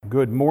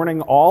Good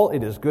morning, all.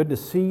 It is good to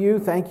see you.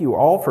 Thank you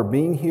all for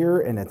being here,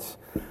 and it's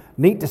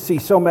neat to see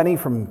so many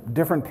from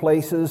different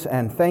places.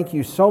 And thank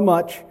you so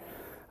much,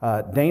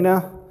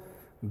 Dana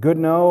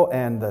Goodnow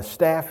and the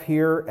staff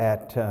here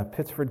at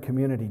Pittsford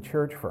Community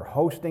Church for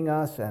hosting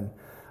us and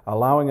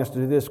allowing us to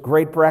do this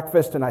great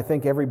breakfast. And I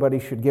think everybody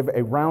should give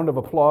a round of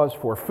applause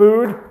for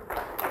food.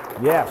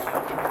 Yes.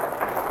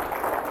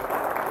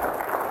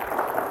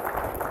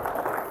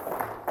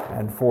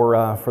 And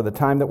for the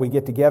time that we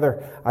get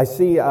together. I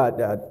see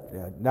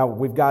now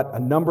we've got a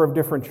number of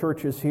different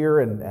churches here,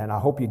 and I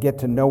hope you get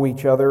to know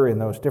each other in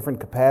those different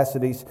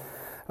capacities.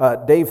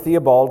 Dave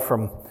Theobald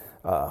from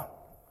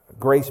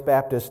Grace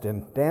Baptist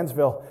in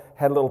Dansville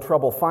had a little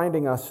trouble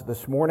finding us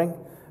this morning,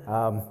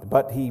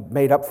 but he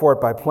made up for it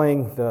by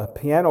playing the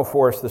piano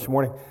for us this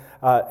morning.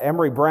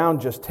 Emery Brown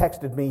just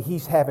texted me.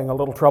 He's having a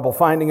little trouble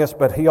finding us,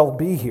 but he'll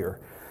be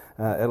here.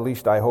 At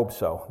least I hope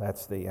so.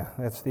 That's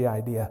the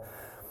idea.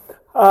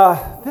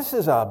 This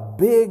is a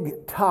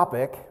big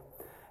topic,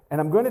 and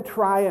I'm going to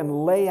try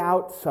and lay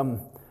out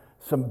some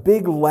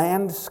big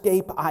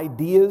landscape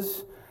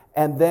ideas,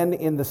 and then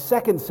in the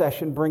second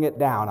session bring it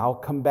down. I'll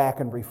come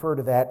back and refer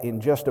to that in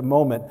just a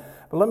moment.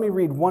 But let me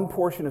read one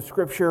portion of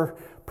Scripture,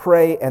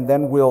 pray, and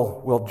then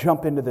we'll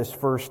jump into this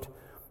first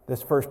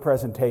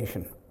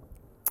presentation.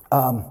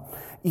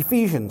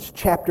 Ephesians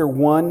chapter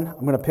 1,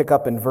 I'm going to pick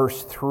up in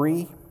verse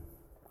 3.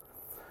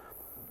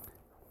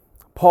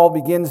 Paul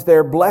begins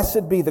there,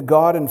 "Blessed be the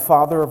God and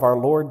Father of our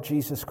Lord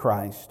Jesus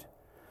Christ,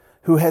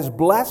 who has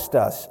blessed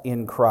us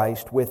in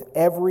Christ with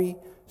every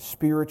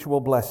spiritual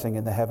blessing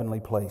in the heavenly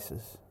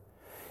places,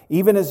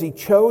 even as He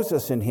chose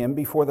us in Him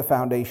before the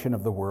foundation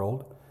of the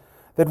world,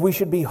 that we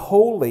should be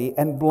holy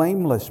and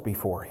blameless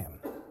before Him.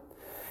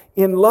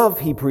 In love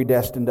He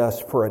predestined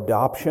us for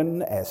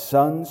adoption as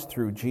sons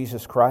through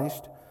Jesus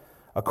Christ,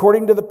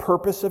 according to the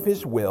purpose of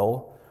His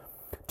will,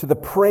 to the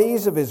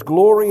praise of His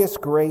glorious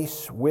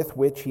grace with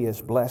which He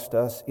has blessed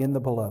us in the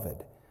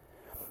Beloved.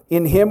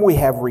 In Him we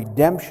have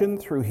redemption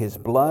through His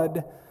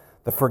blood,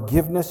 the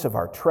forgiveness of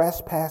our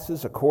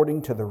trespasses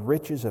according to the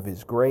riches of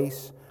His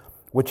grace,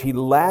 which He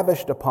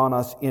lavished upon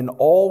us in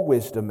all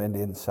wisdom and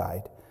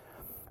insight,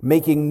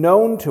 making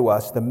known to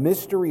us the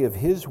mystery of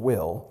His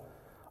will,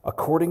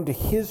 according to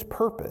His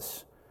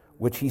purpose,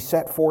 which He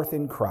set forth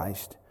in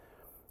Christ,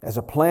 as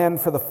a plan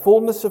for the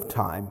fullness of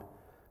time,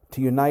 to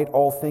unite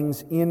all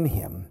things in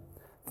Him,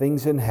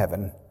 things in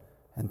heaven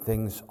and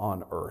things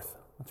on earth."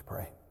 Let's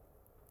pray.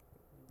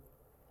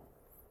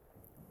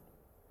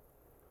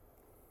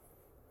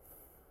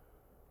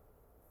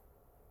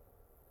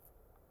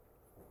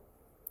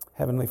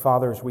 Heavenly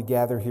Father, as we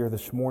gather here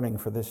this morning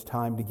for this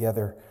time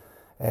together,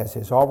 as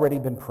has already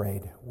been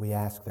prayed, we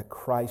ask that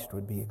Christ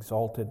would be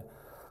exalted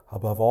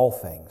above all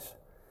things.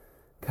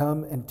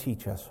 Come and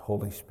teach us,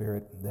 Holy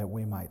Spirit, that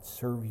we might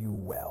serve You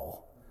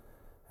well.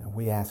 And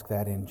we ask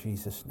that in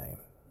Jesus' name.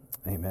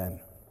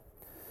 Amen.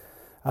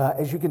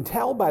 As you can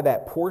tell by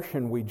that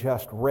portion we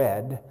just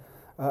read,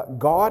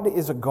 God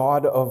is a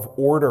God of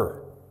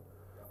order.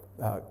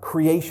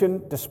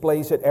 Creation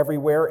displays it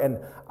everywhere, and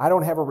I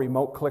don't have a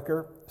remote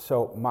clicker,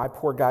 so my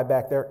poor guy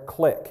back there,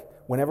 click.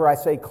 Whenever I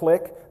say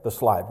click, the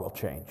slide will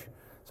change.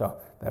 So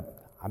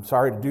I'm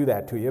sorry to do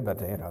that to you, but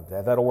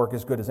that'll work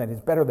as good as anything.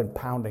 It's better than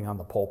pounding on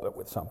the pulpit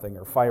with something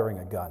or firing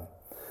a gun.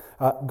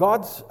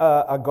 God's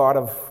a God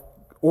of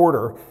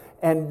order,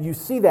 and you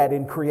see that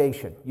in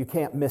creation. You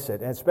can't miss it,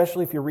 and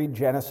especially if you read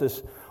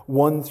Genesis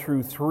 1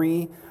 through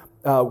 3,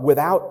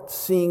 without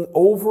seeing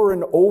over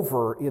and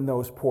over in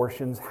those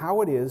portions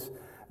how it is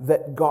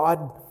that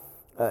God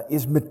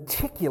is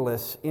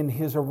meticulous in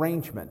His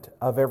arrangement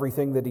of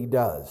everything that He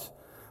does,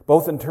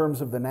 both in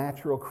terms of the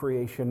natural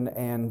creation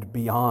and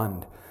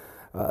beyond.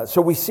 So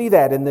we see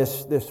that in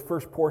this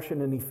first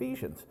portion in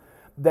Ephesians,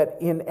 that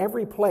in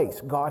every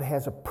place God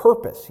has a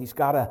purpose. He's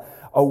got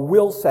a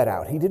will set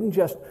out. He didn't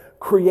just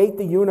create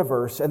the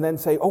universe and then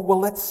say, oh, well,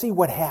 let's see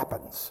what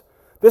happens.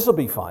 This will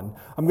be fun.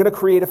 I'm going to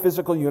create a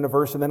physical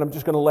universe and then I'm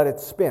just going to let it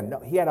spin. No,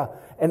 He had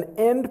an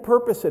end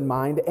purpose in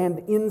mind, and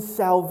in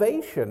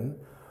salvation,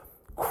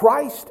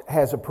 Christ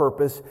has a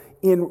purpose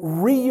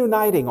in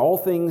reuniting all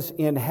things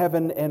in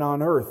heaven and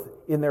on earth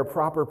in their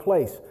proper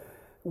place,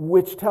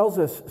 which tells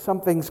us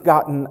something's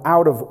gotten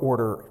out of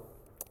order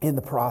in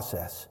the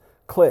process.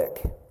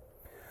 Click.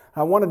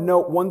 I want to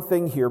note one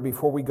thing here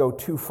before we go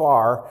too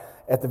far.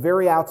 At the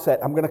very outset,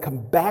 I'm going to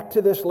come back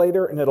to this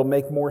later and it'll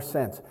make more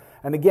sense.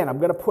 And again, I'm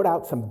going to put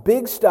out some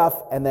big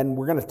stuff and then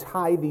we're going to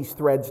tie these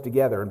threads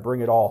together and bring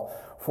it all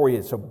for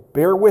you. So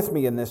bear with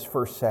me in this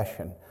first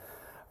session.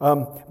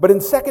 But in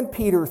 2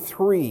 Peter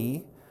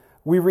 3,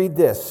 we read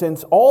this: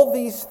 "Since all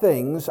these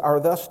things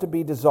are thus to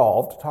be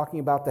dissolved," talking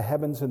about the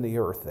heavens and the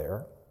earth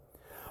there,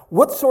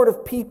 "what sort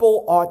of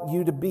people ought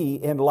you to be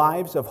in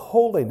lives of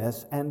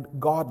holiness and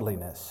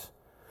godliness,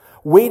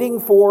 waiting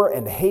for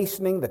and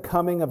hastening the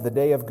coming of the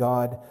day of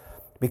God,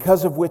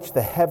 because of which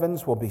the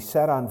heavens will be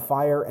set on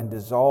fire and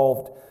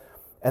dissolved,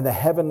 and the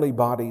heavenly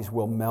bodies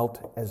will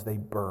melt as they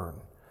burn."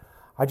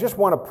 I just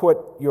want to put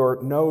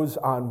your nose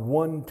on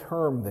one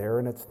term there,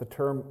 and it's the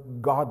term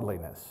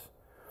godliness.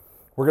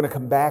 We're going to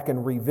come back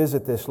and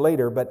revisit this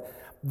later, but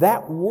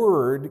that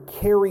word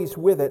carries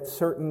with it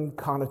certain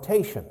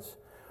connotations.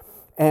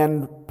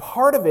 And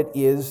part of it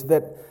is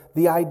that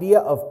the idea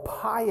of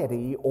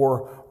piety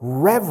or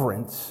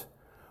reverence,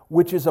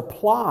 which is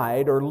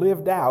applied or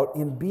lived out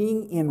in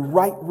being in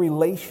right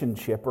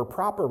relationship or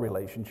proper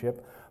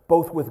relationship,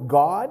 both with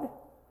God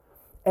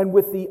and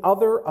with the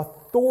other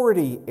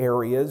authority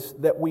areas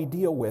that we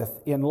deal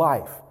with in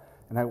life.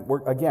 And we're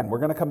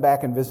going to come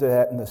back and visit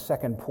that in the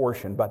second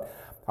portion, but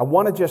I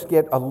want to just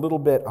get a little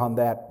bit on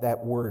that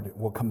word.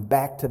 We'll come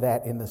back to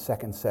that in the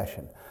second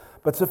session.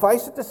 But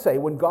suffice it to say,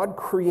 when God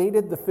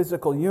created the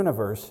physical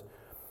universe,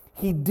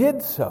 He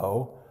did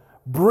so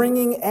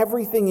bringing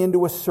everything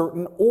into a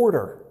certain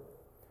order.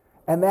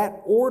 And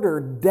that order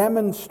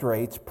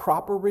demonstrates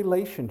proper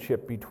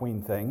relationship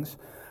between things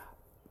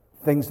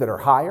that are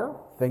higher,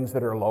 things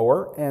that are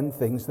lower, and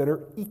things that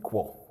are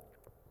equal.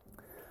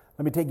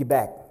 Let me take you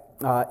back.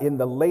 In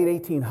the late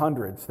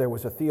 1800s, there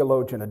was a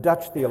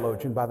Dutch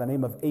theologian by the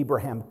name of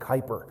Abraham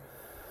Kuyper.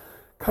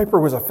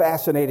 Kuyper was a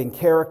fascinating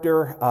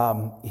character.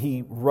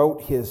 He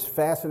wrote his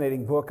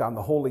fascinating book on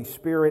the Holy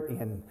Spirit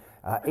in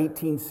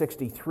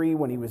 1863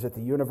 when he was at the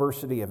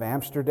University of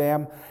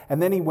Amsterdam,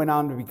 and then he went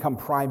on to become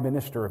Prime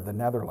Minister of the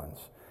Netherlands.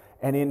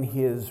 And in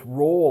his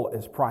role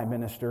as Prime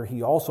Minister,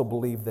 he also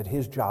believed that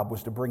his job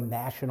was to bring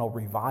national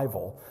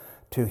revival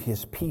to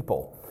his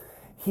people.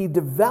 He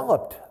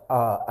developed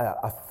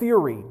a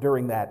theory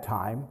during that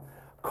time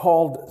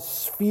called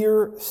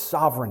sphere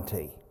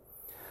sovereignty.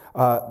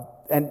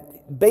 And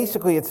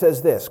basically it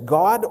says this: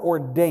 God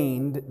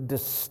ordained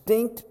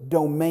distinct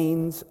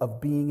domains of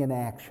being in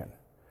action,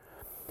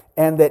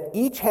 and that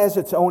each has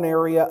its own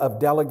area of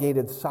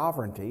delegated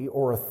sovereignty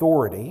or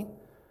authority,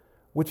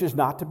 which is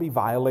not to be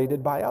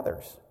violated by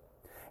others.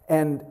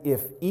 And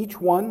if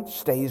each one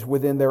stays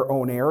within their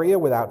own area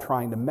without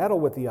trying to meddle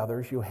with the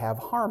others, you have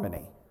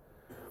harmony.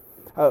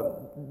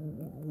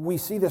 We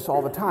see this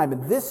all the time,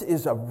 and this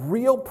is a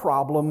real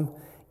problem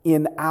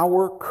in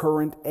our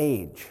current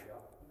age.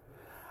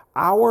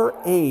 Our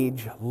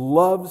age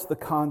loves the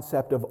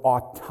concept of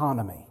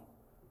autonomy.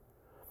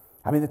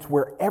 I mean, it's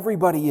where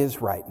everybody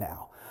is right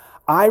now.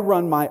 I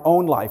run my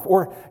own life.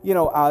 Or,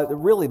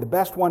 really the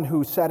best one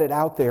who said it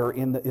out there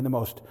in the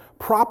most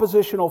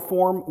propositional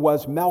form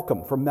was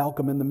Malcolm, from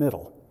Malcolm in the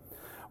Middle,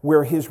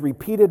 where his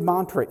repeated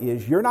mantra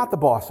is, "You're not the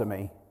boss of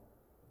me."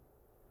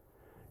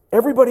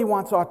 Everybody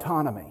wants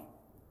autonomy.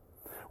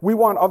 We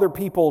want other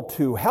people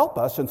to help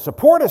us and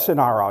support us in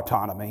our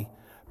autonomy,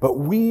 but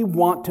we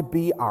want to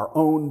be our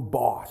own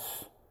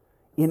boss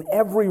in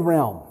every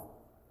realm.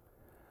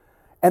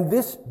 And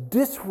this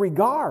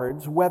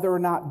disregards whether or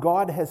not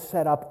God has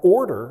set up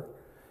order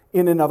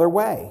in another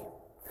way.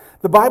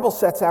 The Bible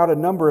sets out a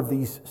number of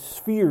these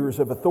spheres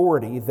of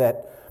authority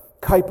that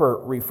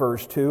Kuyper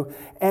refers to,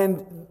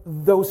 and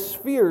those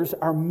spheres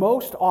are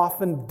most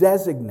often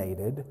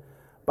designated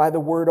by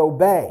the word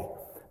obey.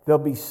 There'll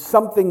be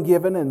something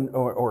given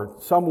or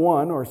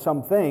someone or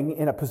something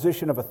in a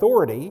position of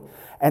authority,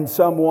 and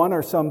someone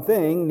or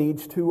something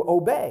needs to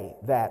obey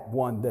that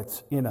one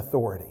that's in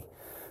authority.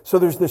 So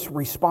there's this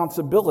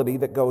responsibility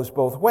that goes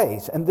both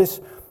ways. And this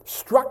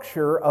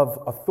structure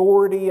of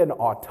authority and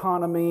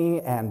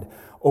autonomy and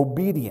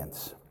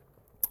obedience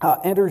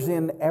enters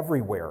in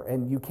everywhere,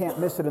 and you can't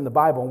miss it in the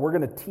Bible, and we're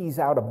going to tease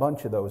out a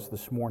bunch of those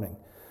this morning.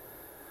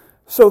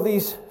 So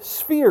these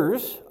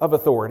spheres of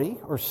authority,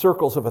 or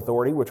circles of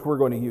authority, which we're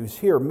going to use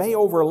here, may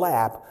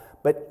overlap,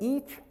 but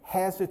each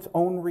has its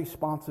own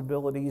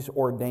responsibilities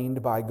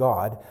ordained by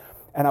God.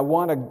 And I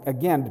want to,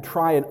 again, to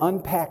try and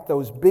unpack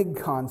those big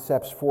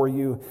concepts for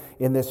you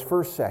in this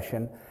first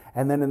session.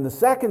 And then in the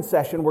second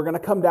session, we're going to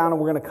come down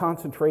and we're going to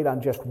concentrate on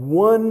just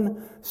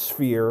one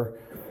sphere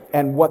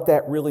and what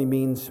that really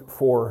means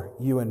for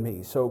you and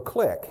me. So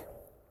click.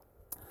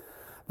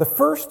 The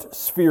first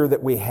sphere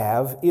that we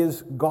have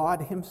is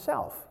God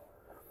Himself.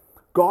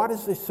 God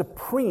is the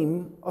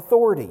supreme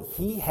authority.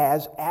 He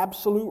has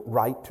absolute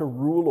right to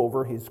rule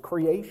over His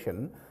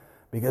creation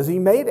because He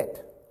made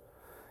it.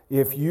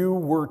 If you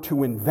were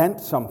to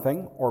invent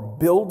something or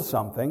build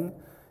something,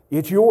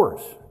 it's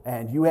yours,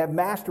 and you have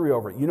mastery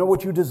over it. You know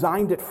what you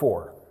designed it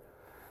for,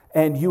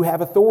 and you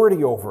have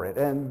authority over it.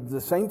 And the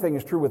same thing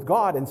is true with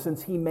God, and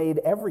since He made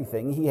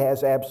everything, He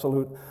has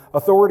absolute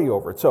authority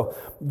over it. So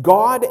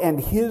God and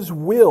His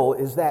will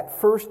is that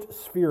first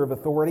sphere of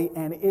authority,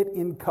 and it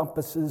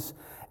encompasses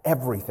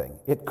everything.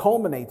 It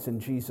culminates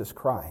in Jesus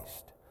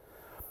Christ.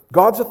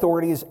 God's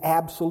authority is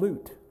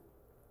absolute.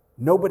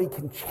 Nobody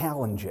can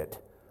challenge it.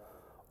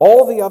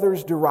 All the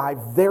others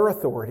derive their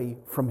authority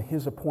from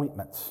His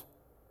appointments.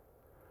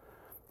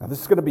 Now, this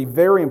is going to be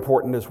very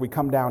important as we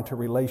come down to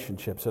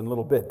relationships in a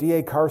little bit.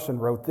 D.A. Carson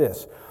wrote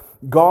this: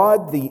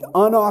 God, the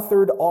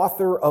unauthored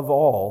author of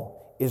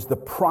all, is the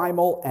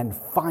primal and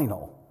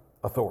final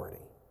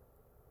authority.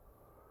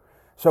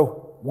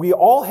 So we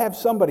all have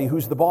somebody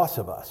who's the boss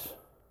of us.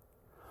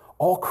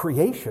 All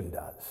creation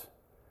does.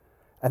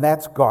 And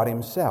that's God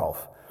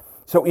Himself.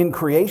 So in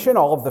creation,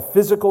 all of the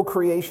physical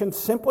creation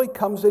simply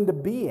comes into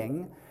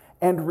being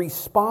and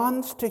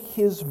responds to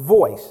his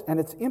voice. And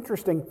it's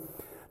interesting,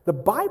 the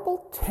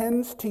Bible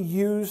tends to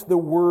use the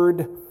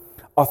word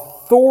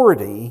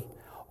authority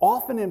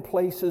often in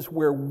places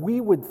where we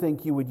would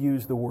think you would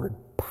use the word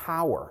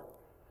power,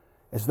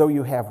 as though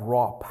you have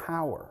raw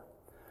power.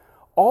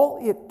 All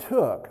it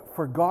took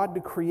for God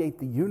to create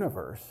the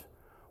universe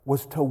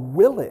was to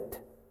will it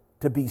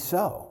to be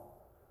so.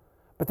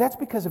 But that's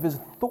because of his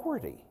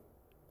authority.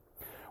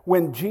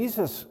 When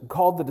Jesus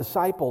called the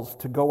disciples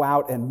to go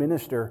out and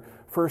minister,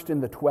 first in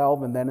the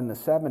 12 and then in the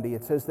 70,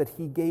 it says that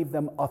he gave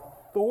them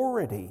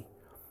authority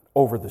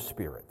over the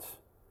spirits.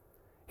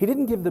 He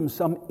didn't give them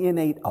some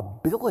innate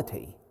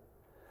ability,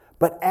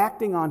 but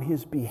acting on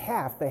his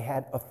behalf, they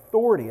had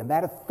authority. And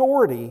that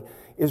authority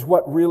is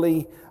what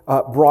really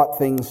brought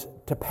things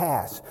to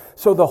pass.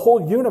 So the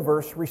whole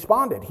universe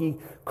responded. He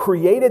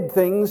created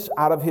things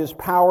out of his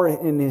power,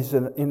 in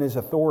his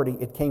authority.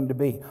 It came to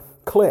be.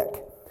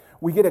 Click.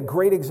 We get a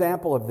great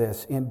example of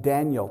this in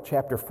Daniel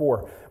chapter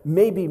 4.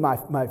 Maybe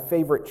my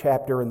favorite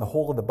chapter in the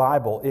whole of the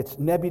Bible. It's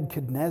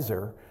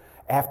Nebuchadnezzar,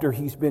 after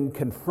he's been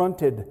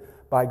confronted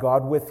by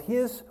God with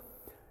his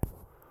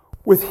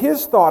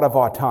thought of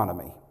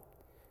autonomy.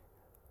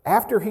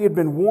 After he had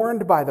been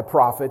warned by the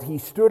prophet, he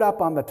stood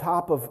up on the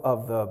top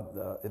of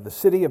the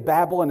city of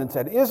Babylon and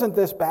said, "Isn't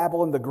this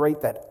Babylon the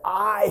great that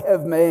I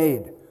have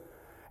made?"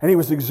 And he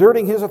was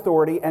exerting his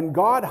authority, and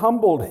God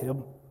humbled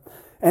him.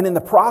 And in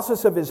the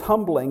process of his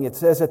humbling, it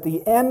says at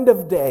the end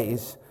of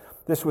days,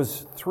 this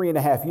was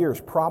 3.5 years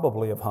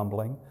probably of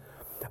humbling,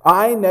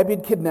 I,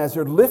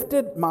 Nebuchadnezzar,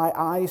 lifted my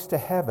eyes to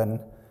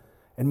heaven,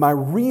 and my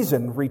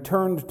reason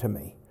returned to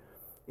me.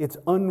 It's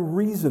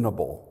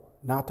unreasonable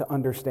not to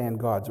understand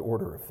God's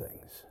order of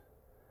things.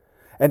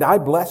 And I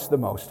blessed the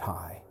Most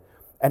High,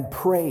 and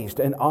praised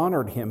and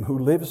honored him who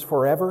lives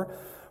forever,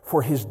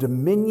 for his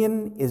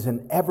dominion is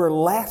an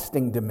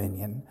everlasting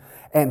dominion,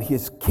 and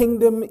his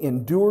kingdom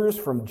endures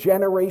from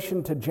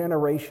generation to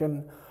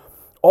generation.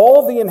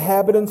 All the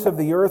inhabitants of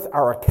the earth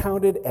are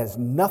accounted as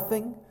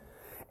nothing,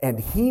 and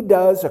he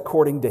does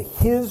according to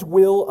his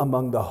will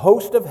among the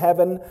host of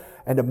heaven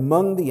and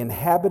among the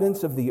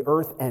inhabitants of the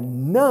earth,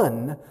 and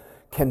none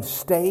can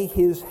stay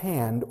his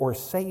hand or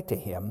say to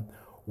him,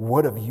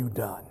 "What have you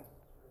done?"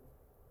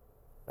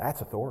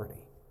 That's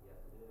authority.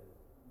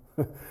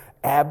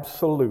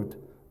 Absolute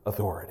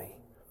authority.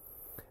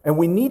 And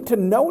we need to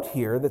note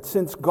here that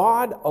since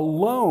God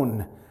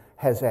alone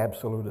has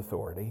absolute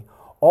authority,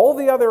 all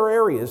the other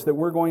areas that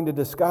we're going to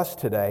discuss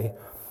today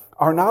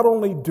are not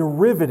only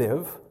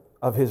derivative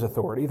of his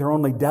authority, they're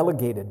only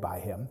delegated by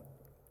him,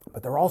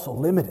 but they're also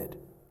limited.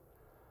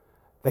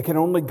 They can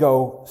only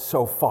go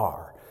so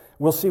far.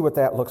 We'll see what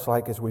that looks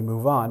like as we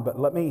move on, but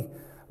let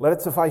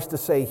it suffice to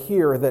say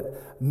here that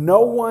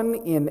no one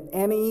in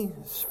any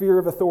sphere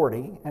of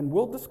authority, and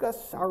we'll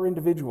discuss our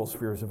individual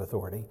spheres of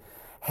authority,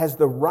 has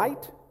the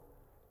right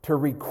to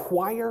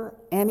require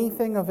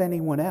anything of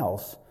anyone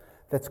else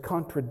that's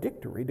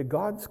contradictory to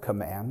God's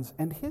commands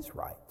and his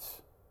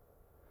rights.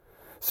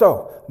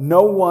 So,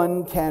 no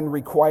one can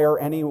require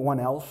anyone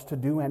else to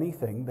do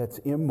anything that's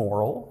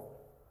immoral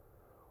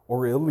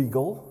or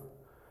illegal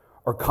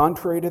or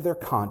contrary to their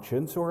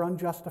conscience or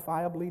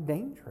unjustifiably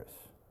dangerous.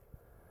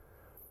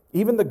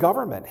 Even the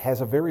government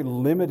has a very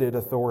limited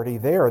authority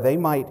there. They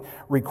might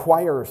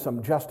require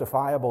some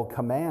justifiable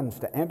commands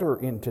to enter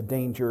into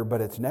danger,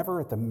 but it's never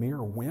at the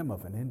mere whim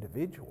of an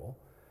individual.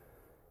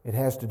 It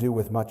has to do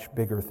with much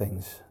bigger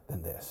things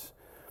than this.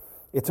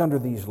 It's under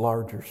these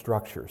larger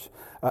structures.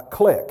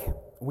 Click.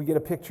 We get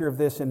a picture of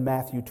this in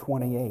Matthew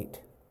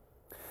 28.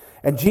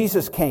 And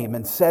Jesus came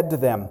and said to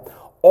them,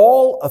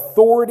 "All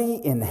authority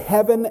in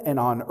heaven and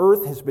on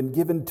earth has been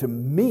given to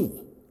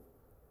me."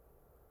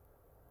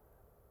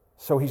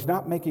 So he's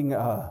not making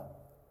a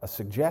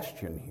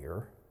suggestion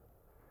here.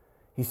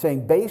 He's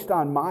saying, based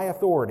on my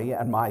authority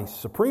and my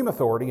supreme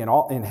authority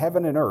in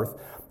heaven and earth,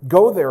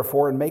 go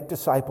therefore and make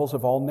disciples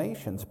of all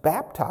nations,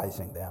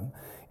 baptizing them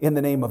in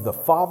the name of the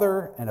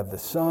Father and of the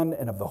Son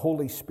and of the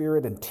Holy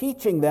Spirit, and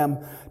teaching them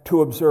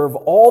to observe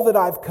all that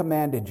I've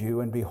commanded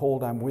you, and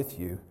behold, I'm with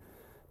you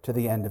to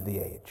the end of the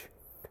age.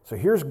 So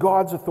here's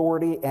God's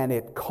authority, and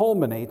it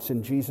culminates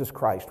in Jesus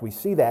Christ. We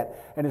see that,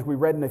 and as we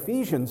read in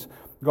Ephesians,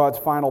 God's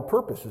final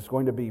purpose is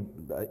going to be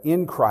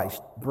in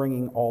Christ,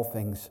 bringing all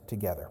things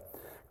together.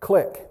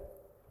 Click.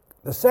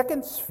 The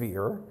second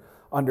sphere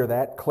under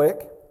that,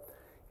 click,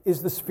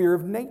 is the sphere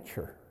of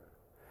nature.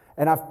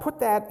 And I've put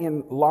that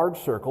in large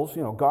circles,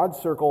 God's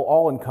circle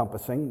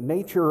all-encompassing,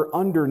 nature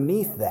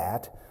underneath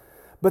that,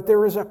 but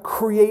there is a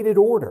created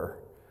order.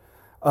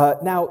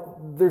 Now,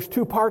 there's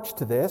two parts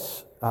to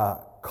this.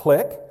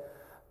 Click.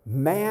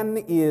 Man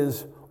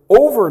is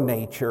over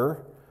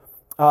nature,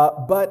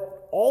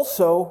 but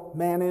also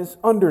man is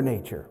under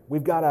nature.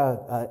 We've got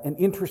an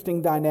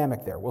interesting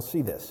dynamic there. We'll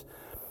see this.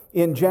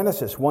 In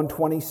Genesis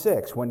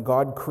 1:26, when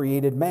God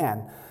created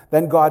man,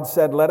 then God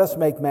said, "Let us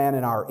make man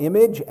in our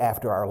image,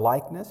 after our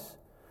likeness,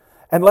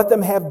 And let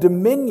them have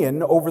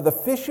dominion over the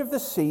fish of the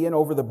sea, and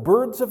over the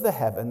birds of the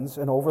heavens,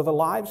 and over the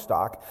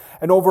livestock,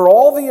 and over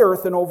all the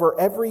earth, and over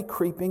every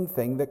creeping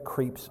thing that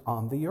creeps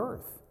on the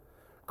earth.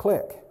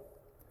 Click.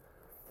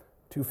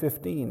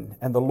 2:15.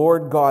 And the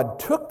Lord God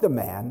took the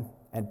man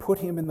and put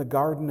him in the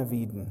Garden of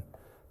Eden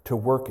to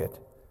work it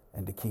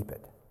and to keep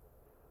it.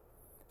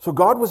 So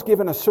God was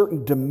given a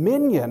certain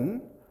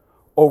dominion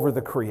over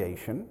the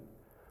creation,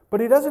 but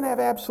he doesn't have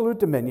absolute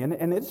dominion.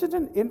 And isn't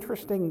it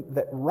interesting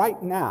that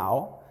right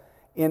now,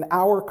 in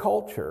our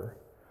culture,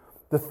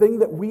 the thing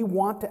that we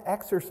want to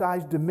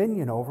exercise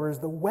dominion over is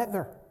the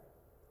weather.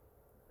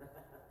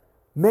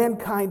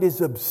 Mankind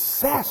is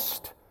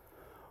obsessed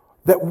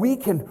that we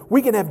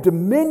can have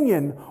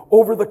dominion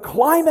over the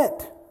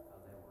climate.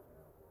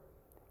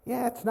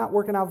 Yeah, it's not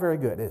working out very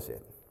good, is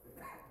it?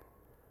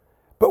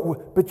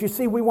 But you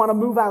see, we want to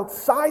move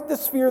outside the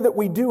sphere that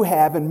we do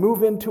have and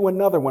move into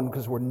another one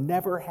because we're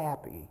never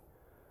happy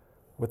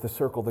with the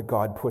circle that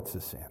God puts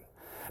us in.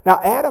 Now,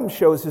 Adam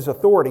shows his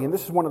authority, and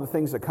this is one of the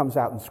things that comes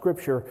out in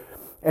Scripture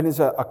and is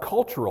a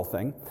cultural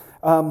thing.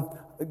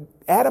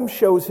 Adam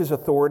shows his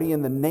authority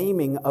in the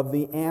naming of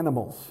the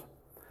animals.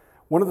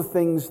 One of the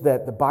things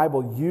that the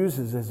Bible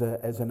uses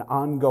as an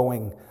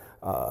ongoing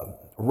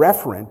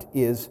referent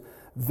is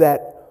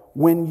that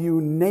when you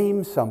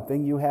name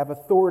something, you have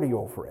authority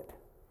over it.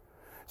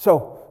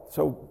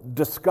 So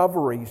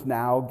discoveries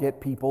now get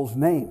people's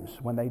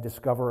names. When they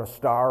discover a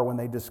star, when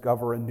they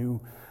discover a new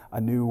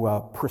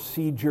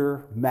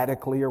procedure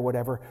medically or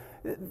whatever,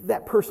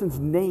 that person's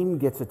name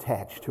gets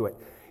attached to it.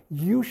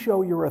 You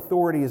show your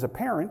authority as a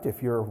parent,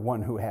 if you're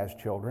one who has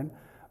children,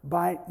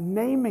 by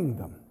naming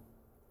them.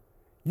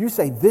 You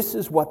say, this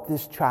is what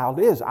this child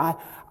is. I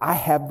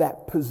have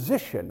that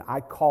position.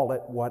 I call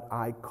it what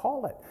I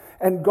call it.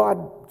 And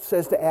God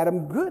says to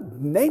Adam,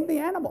 good, name the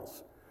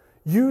animals.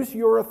 Use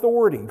your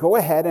authority. Go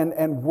ahead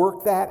and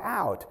work that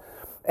out.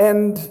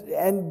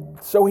 And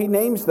so he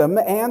names them,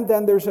 and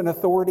then there's an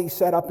authority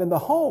set up in the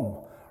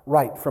home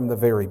right from the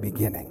very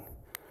beginning.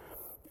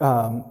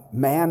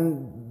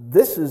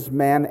 This is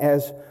man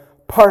as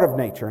part of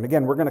nature. And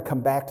again, we're going to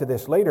come back to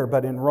this later,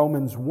 but in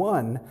Romans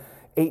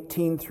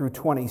 1:18 through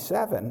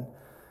 27,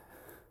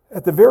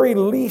 at the very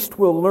least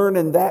we'll learn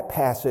in that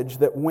passage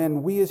that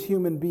when we as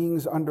human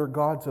beings under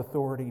God's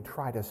authority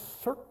try to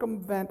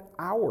circumvent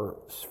our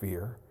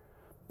sphere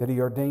that he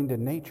ordained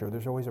in nature,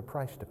 there's always a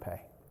price to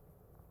pay.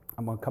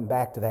 I'm going to come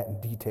back to that in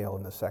detail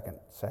in the second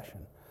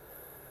session.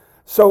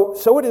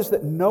 So it is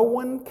that no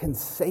one can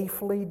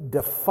safely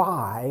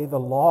defy the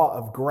law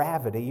of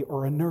gravity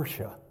or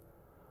inertia.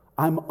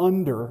 I'm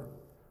under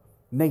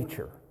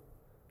nature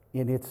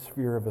in its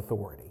sphere of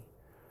authority.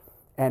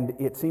 And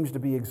it seems to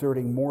be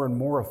exerting more and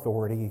more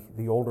authority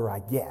the older I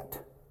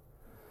get.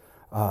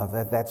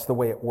 That's the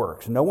way it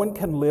works. No one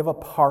can live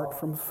apart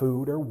from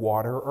food or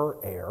water or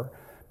air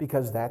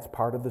because that's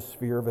part of the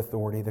sphere of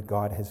authority that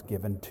God has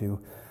given to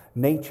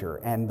nature.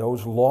 And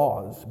those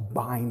laws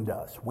bind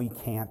us. We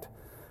can't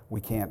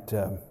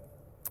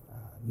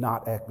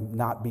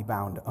not be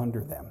bound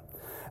under them.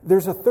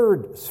 There's a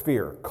third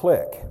sphere,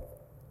 click,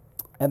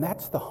 and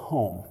that's the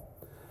home.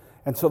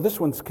 And so this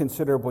one's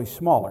considerably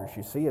smaller. As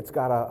you see, it's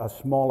got a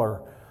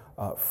smaller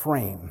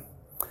frame.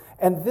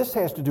 And this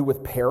has to do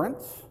with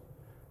parents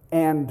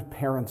and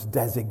parents'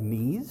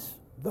 designees,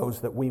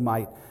 those that we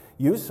might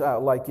use.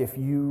 Like if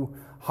you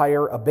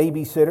hire a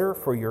babysitter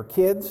for your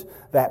kids,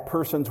 that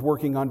person's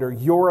working under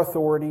your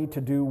authority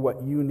to do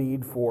what you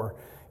need for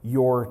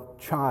your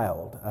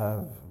child.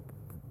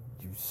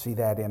 You see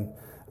that in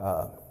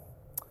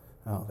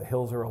The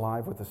Hills Are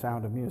Alive with the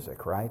Sound of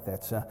Music, right?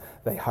 That's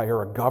they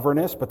hire a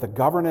governess, but the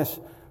governess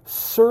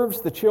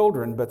serves the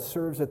children, but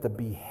serves at the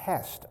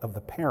behest of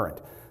the parent.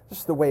 This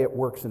is the way it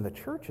works in the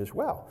church as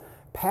well.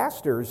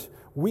 Pastors,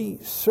 we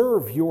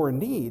serve your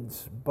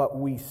needs, but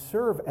we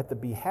serve at the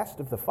behest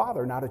of the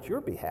Father, not at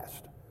your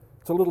behest.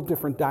 It's a little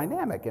different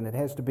dynamic, and it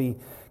has to be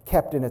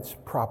kept in its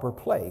proper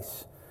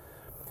place.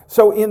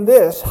 So in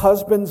this,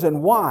 husbands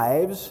and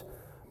wives,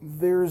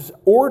 there's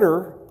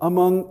order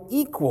among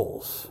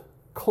equals.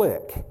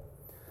 Click.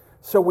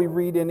 So we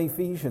read in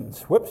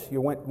Ephesians. Whoops,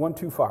 you went one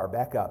too far.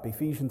 Back up.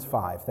 Ephesians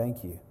 5.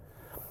 Thank you.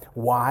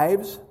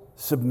 Wives,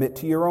 submit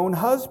to your own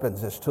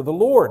husbands as to the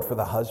Lord, for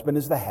the husband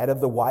is the head of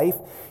the wife,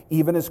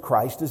 even as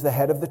Christ is the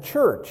head of the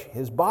church,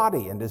 his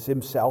body, and is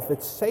himself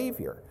its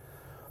Savior.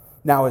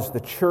 Now, as the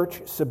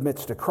church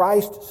submits to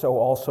Christ, so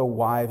also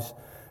wives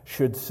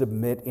should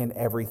submit in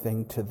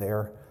everything to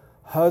their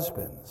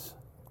husbands.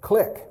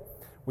 Click.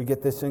 We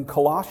get this in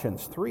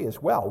Colossians 3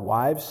 as well.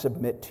 Wives,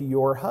 submit to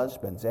your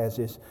husbands, as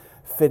is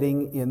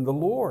fitting in the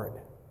Lord.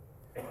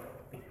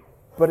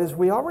 But as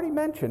we already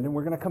mentioned, and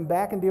we're going to come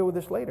back and deal with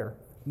this later,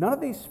 none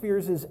of these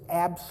spheres is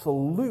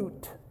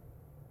absolute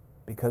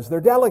because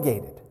they're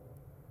delegated.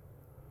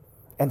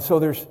 And so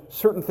there's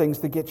certain things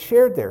that get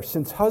shared there.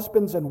 Since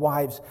husbands and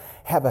wives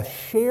have a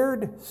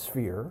shared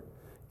sphere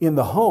in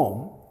the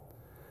home,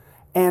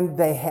 and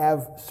they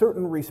have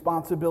certain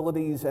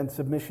responsibilities and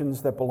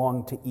submissions that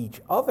belong to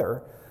each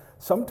other,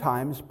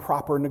 sometimes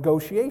proper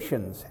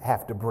negotiations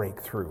have to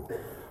break through.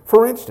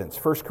 For instance,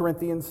 1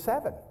 Corinthians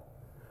 7.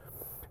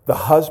 The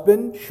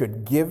husband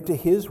should give to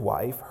his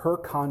wife her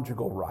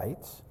conjugal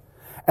rights,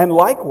 and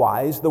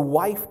likewise the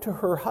wife to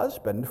her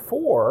husband,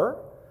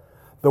 for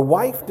the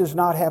wife does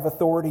not have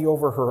authority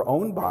over her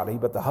own body,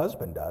 but the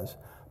husband does.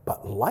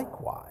 But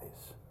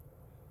likewise,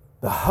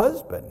 the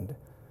husband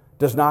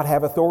does not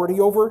have authority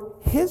over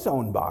his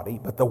own body,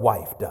 but the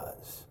wife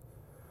does.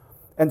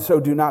 And so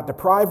do not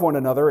deprive one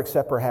another,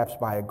 except perhaps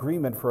by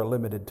agreement for a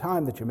limited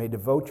time, that you may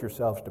devote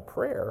yourselves to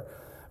prayer,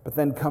 but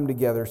then come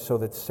together so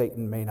that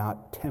Satan may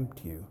not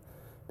tempt you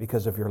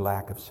because of your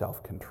lack of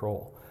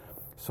self-control.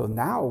 So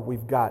now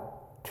we've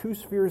got two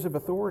spheres of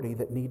authority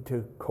that need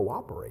to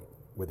cooperate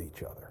with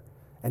each other,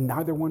 and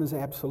neither one is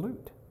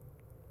absolute.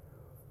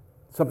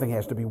 Something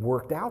has to be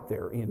worked out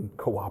there in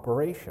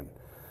cooperation.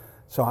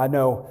 So I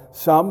know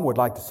some would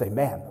like to say,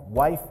 man, the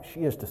wife,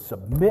 she is to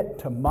submit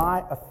to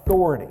my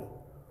authority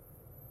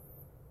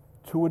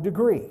to a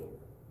degree,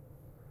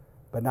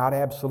 but not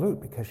absolute,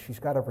 because she's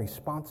got a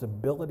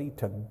responsibility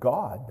to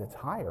God that's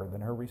higher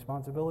than her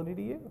responsibility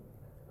to you.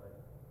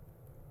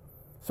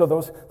 So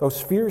those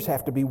spheres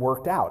have to be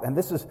worked out. And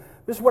this is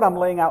what I'm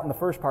laying out in the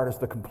first part, is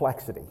the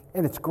complexity.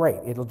 And it's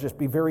great. It'll just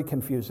be very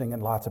confusing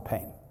and lots of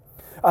pain.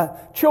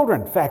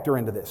 Children factor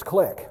into this.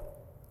 Click.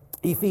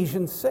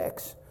 Ephesians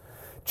 6.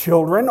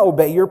 Children,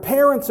 obey your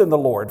parents in the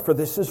Lord, for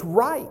this is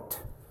right.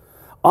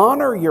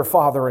 Honor your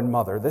father and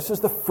mother. This is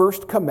the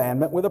first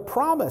commandment with a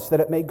promise, that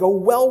it may go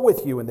well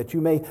with you and that you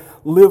may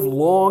live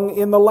long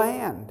in the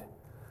land.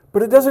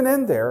 But it doesn't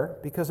end there,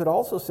 because it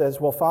also says,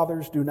 well,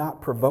 fathers, do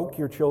not provoke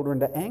your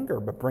children to anger,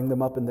 but bring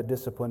them up in the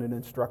discipline and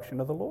instruction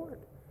of the Lord.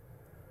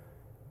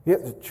 Yeah,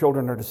 the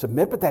children are to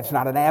submit, but that's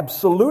not an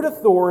absolute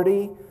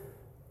authority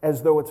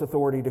as though it's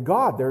authority to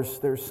God.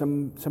 There's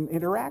some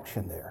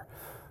interaction there.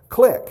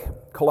 Click.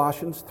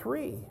 Colossians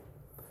 3.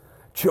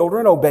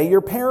 Children, obey your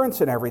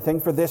parents in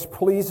everything, for this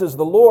pleases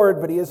the Lord,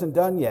 but he isn't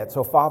done yet.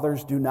 So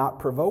fathers, do not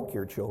provoke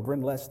your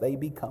children, lest they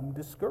become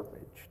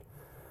discouraged.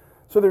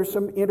 So there's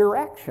some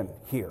interaction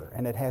here,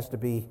 and it has to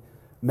be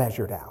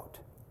measured out.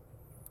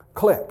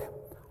 Click.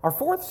 Our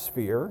fourth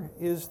sphere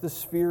is the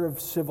sphere of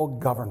civil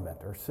government,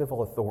 or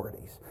civil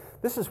authorities.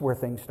 This is where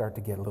things start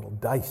to get a little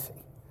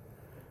dicey.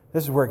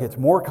 This is where it gets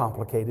more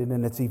complicated,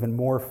 and it's even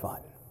more fun.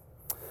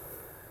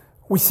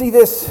 We see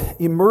this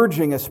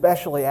emerging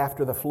especially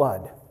after the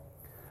flood.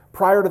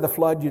 Prior to the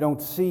flood, you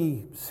don't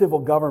see civil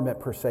government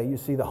per se, you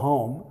see the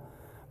home.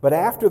 But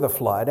after the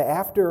flood,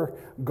 after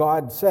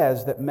God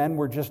says that men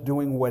were just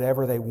doing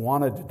whatever they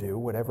wanted to do,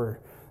 whatever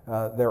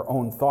their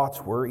own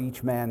thoughts were,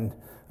 each man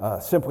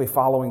simply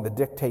following the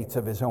dictates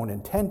of his own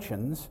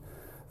intentions,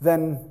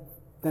 then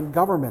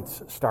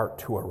governments start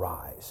to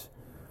arise.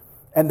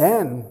 And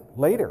then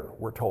later,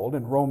 we're told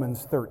in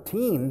Romans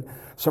 13,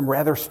 some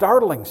rather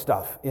startling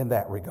stuff in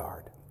that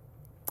regard.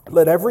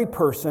 Let every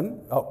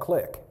person,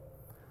 click.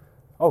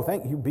 Oh,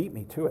 thank you. You beat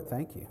me to it.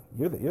 Thank you.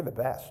 You're the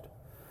best.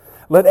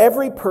 Let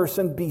every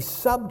person be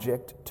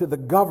subject to the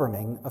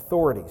governing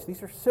authorities.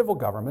 These are civil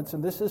governments,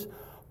 and this is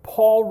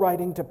Paul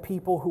writing to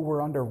people who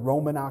were under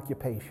Roman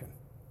occupation.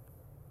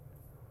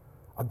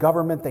 A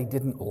government they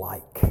didn't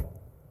like.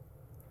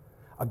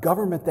 A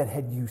government that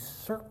had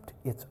usurped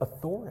its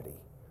authority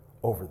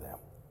over them.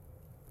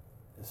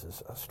 This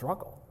is a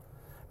struggle.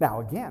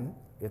 Now, again,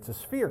 it's a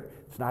sphere.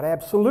 It's not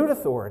absolute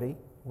authority.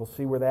 We'll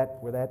see where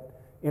that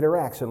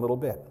interacts in a little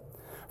bit.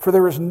 For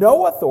there is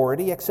no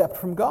authority except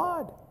from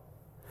God.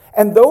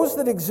 And those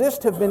that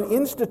exist have been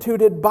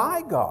instituted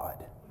by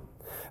God.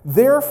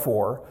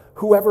 Therefore,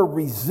 whoever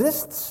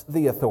resists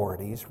the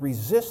authorities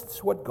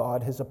resists what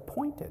God has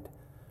appointed.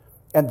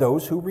 And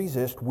those who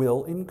resist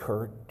will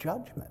incur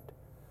judgment.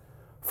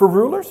 For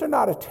rulers are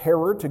not a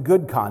terror to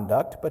good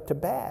conduct, but to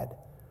bad.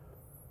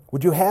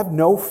 Would you have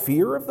no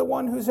fear of the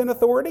one who's in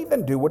authority?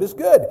 Then do what is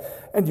good,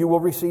 and you will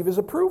receive his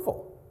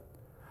approval.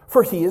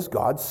 For he is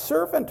God's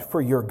servant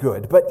for your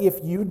good. But if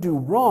you do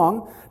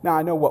wrong, now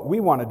I know what we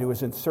want to do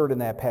is insert in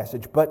that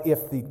passage, but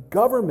if the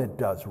government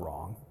does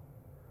wrong,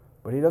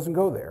 but he doesn't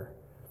go there.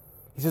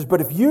 He says,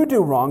 but if you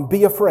do wrong,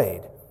 be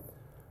afraid,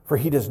 for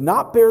he does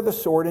not bear the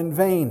sword in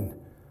vain.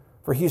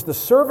 For he's the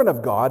servant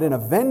of God, an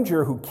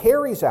avenger who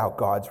carries out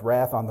God's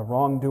wrath on the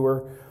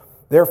wrongdoer.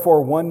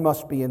 Therefore, one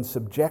must be in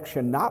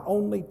subjection not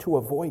only to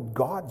avoid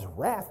God's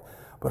wrath,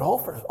 but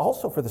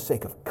also for the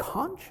sake of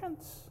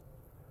conscience.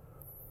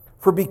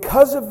 For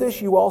because of this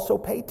you also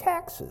pay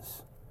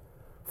taxes.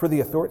 For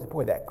the authorities,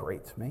 boy, that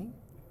grates me.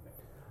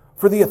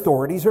 For the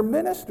authorities are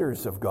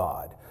ministers of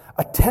God,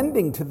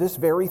 attending to this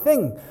very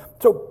thing.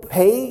 So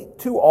pay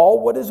to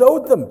all what is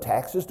owed them.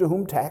 Taxes to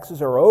whom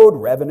taxes are owed,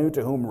 revenue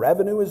to whom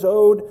revenue is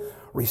owed,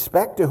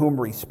 respect to whom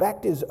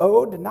respect is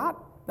owed, not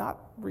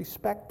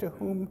respect to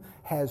whom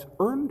has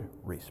earned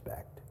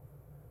respect,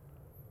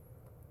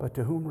 but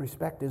to whom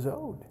respect is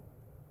owed.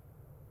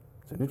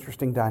 It's an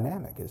interesting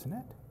dynamic, isn't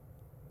it?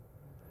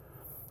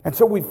 And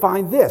so we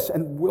find this,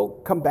 and we'll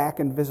come back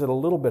and visit a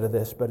little bit of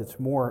this, but it's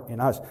more in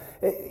us.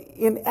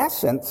 In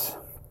essence,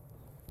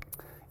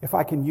 if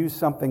I can use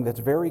something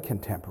that's very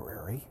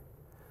contemporary,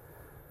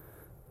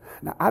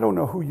 now I don't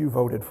know who you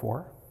voted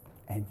for,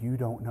 and you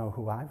don't know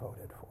who I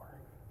voted for.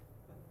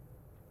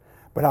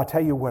 But I'll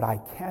tell you what I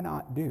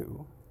cannot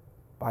do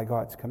by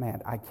God's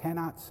command. I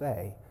cannot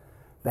say,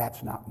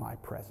 that's not my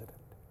president.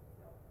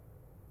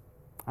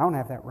 I don't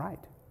have that right.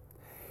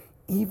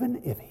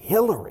 Even if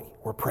Hillary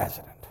were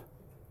president,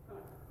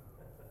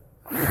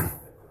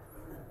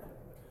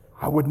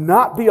 I would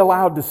not be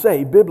allowed to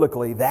say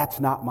biblically, that's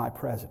not my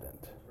president.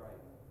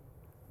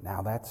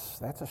 Now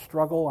that's a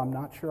struggle I'm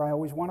not sure I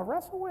always want to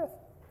wrestle with.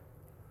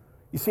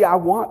 You see, I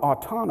want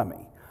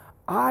autonomy.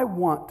 I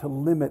want to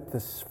limit the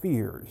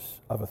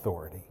spheres of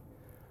authority.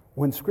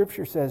 When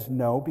Scripture says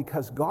no,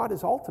 because God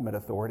is ultimate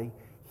authority,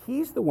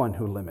 He's the one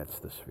who limits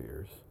the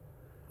spheres,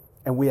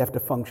 and we have to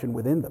function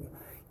within them,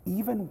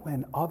 even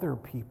when other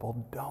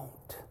people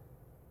don't.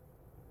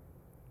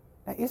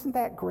 Now, isn't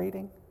that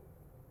grating?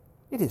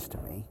 It is to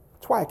me.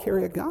 That's why I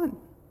carry a gun.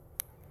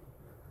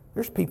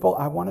 There's people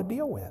I want to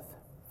deal with.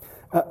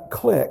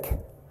 Click.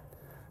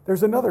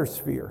 There's another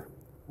sphere.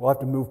 We'll have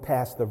to move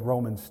past the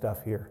Roman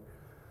stuff here.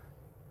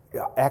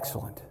 Yeah,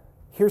 excellent.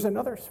 Here's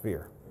another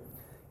sphere.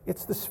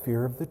 It's the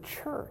sphere of the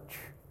church.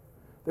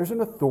 There's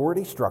an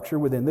authority structure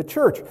within the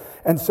church.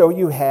 And so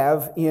you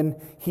have in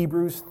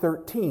Hebrews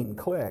 13,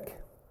 click.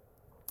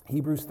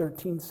 Hebrews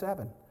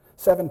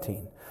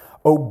 17.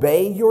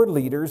 Obey your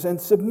leaders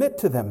and submit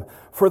to them,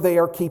 for they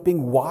are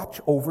keeping watch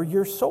over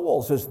your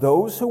souls as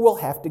those who will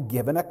have to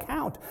give an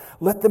account.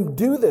 Let them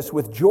do this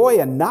with joy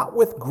and not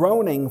with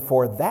groaning,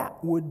 for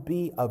that would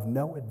be of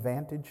no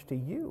advantage to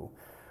you.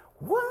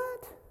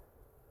 What?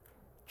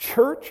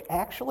 Church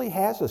actually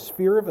has a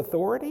sphere of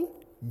authority?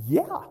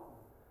 Yeah.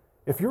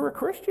 If you're a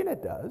Christian,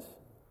 it does.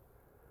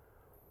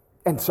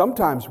 And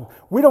sometimes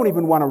we don't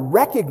even want to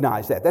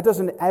recognize that. That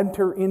doesn't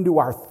enter into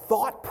our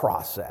thought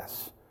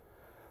process.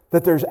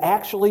 That there's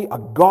actually a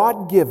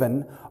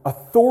God-given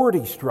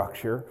authority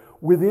structure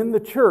within the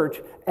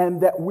church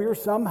and that we're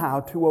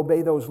somehow to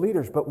obey those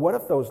leaders. But what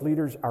if those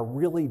leaders are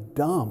really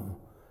dumb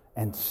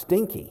and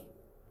stinky?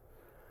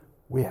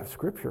 We have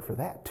Scripture for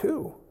that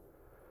too.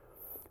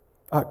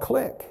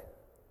 Click.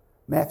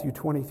 Matthew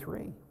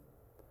 23.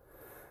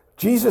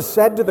 Jesus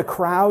said to the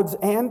crowds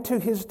and to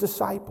His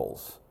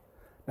disciples,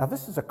 now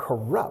this is a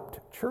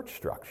corrupt church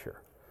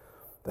structure.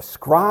 The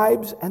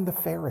scribes and the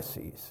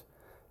Pharisees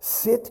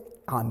sit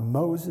on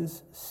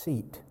Moses'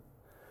 seat.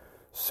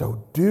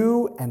 So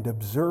do and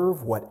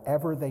observe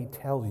whatever they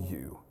tell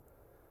you,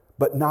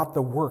 but not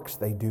the works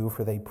they do,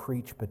 for they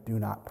preach but do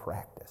not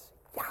practice.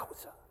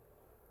 Yowza.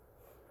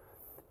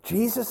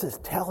 Jesus is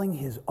telling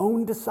His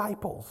own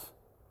disciples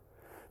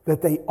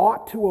that they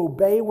ought to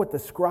obey what the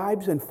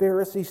scribes and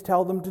Pharisees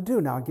tell them to do.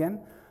 Now again,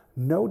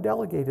 no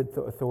delegated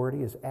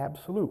authority is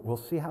absolute. We'll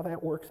see how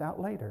that works out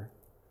later.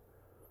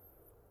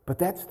 But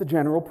that's the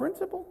general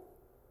principle.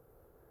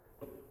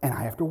 And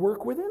I have to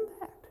work within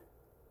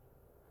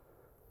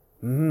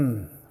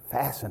that.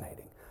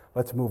 Fascinating.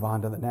 Let's move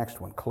on to the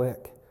next one.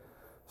 Click.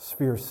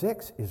 Sphere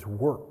 6 is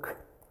work.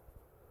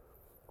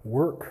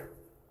 Work.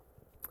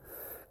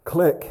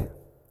 Click.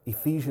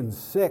 Ephesians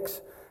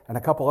 6 and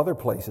a couple other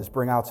places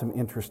bring out some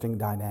interesting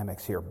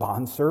dynamics here.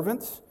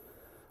 Bondservants,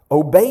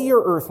 obey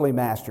your earthly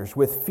masters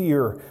with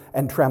fear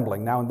and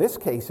trembling. Now in this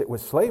case it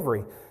was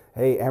slavery.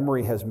 Hey,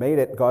 Emery has made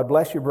it. God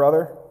bless you,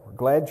 brother. We're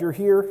glad you're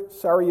here.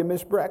 Sorry you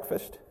missed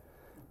breakfast.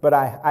 But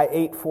I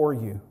ate for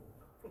you.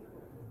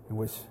 It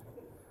was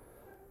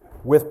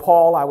with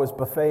Paul, I was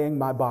buffeting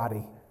my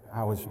body.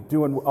 I was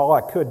doing all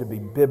I could to be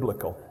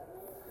biblical.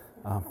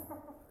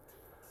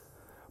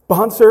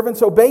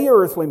 Bondservants, obey your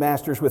earthly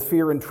masters with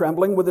fear and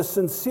trembling, with a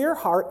sincere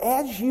heart,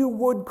 as you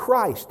would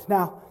Christ.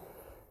 Now,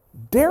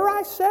 dare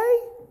I say,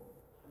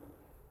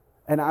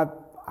 and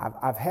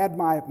I've had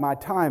my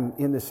time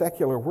in the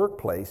secular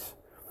workplace,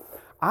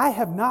 I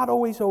have not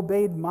always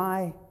obeyed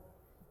my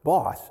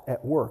boss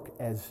at work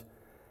as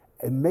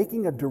and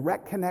making a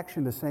direct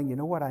connection to saying, you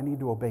know what, I need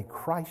to obey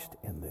Christ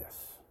in this.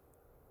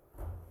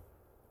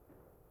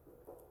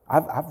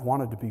 I've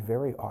wanted to be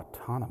very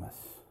autonomous.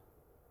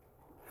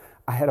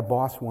 I had a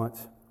boss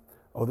once.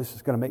 Oh, this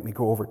is going to make me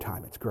go over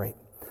time. It's great.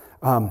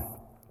 I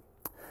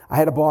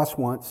had a boss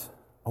once,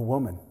 a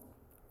woman,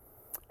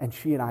 and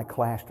she and I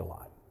clashed a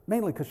lot,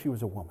 mainly because she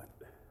was a woman.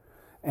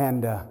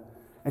 And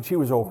she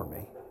was over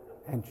me,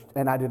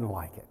 and I didn't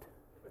like it.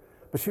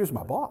 But she was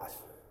my boss.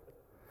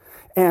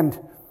 And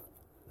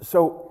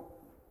so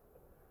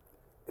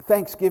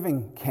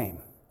Thanksgiving came,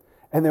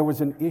 and there was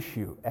an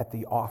issue at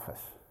the office.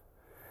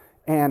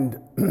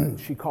 And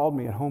she called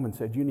me at home and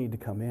said, you need to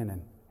come in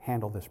and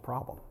handle this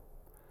problem.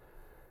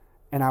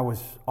 And I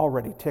was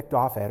already ticked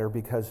off at her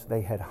because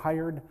they had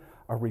hired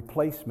a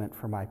replacement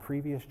for my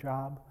previous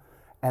job,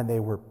 and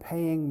they were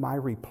paying my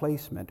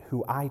replacement,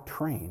 who I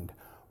trained,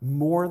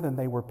 more than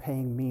they were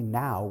paying me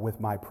now with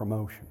my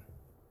promotion.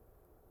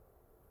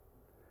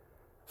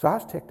 So I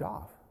was ticked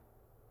off.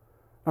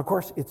 Of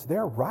course, it's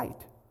their right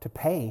to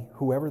pay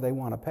whoever they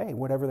want to pay,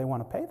 whatever they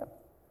want to pay them.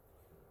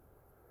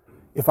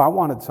 If I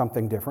wanted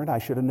something different, I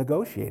should have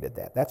negotiated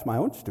that. That's my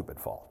own stupid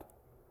fault.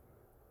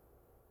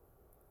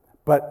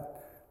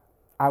 But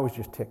I was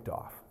just ticked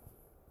off.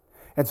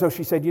 And so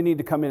she said, you need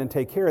to come in and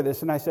take care of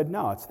this. And I said,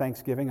 no, it's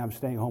Thanksgiving. I'm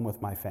staying home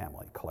with my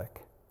family.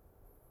 Click.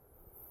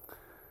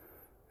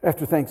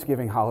 After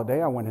Thanksgiving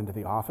holiday, I went into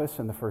the office,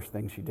 and the first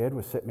thing she did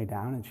was sit me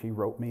down, and she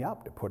wrote me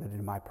up to put it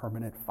in my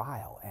permanent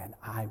file. And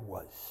I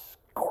was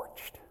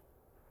scorched.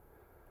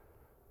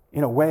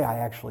 In a way, I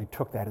actually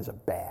took that as a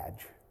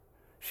badge.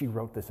 She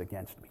wrote this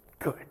against me.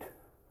 Good.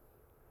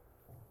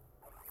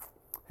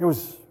 It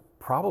was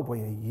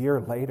probably a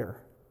year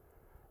later,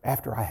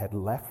 after I had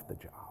left the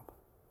job,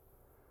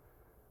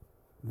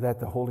 that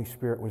the Holy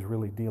Spirit was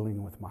really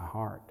dealing with my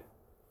heart.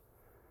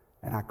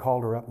 And I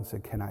called her up and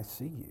said, can I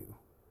see you?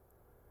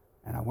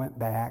 And I went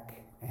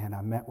back and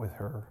I met with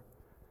her,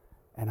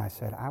 and I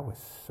said, I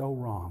was so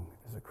wrong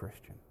as a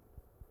Christian.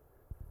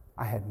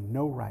 I had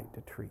no right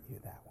to treat you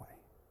that way.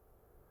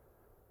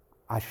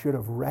 I should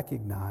have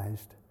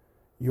recognized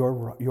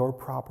your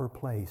proper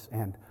place,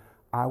 and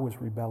I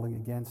was rebelling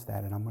against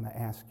that, and I'm going to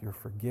ask your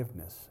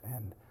forgiveness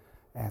and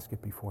ask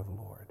it before the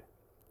Lord.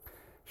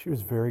 She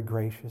was very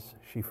gracious.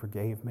 She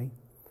forgave me.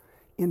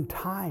 In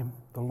time,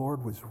 the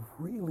Lord was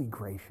really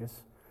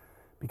gracious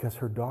because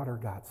her daughter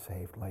got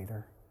saved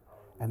later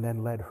and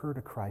then led her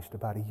to Christ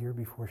about a year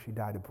before she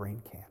died of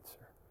brain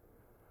cancer.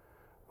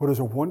 It was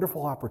a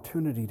wonderful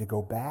opportunity to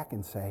go back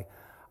and say,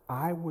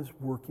 I was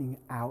working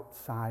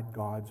outside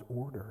God's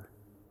order.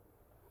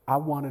 I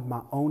wanted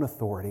my own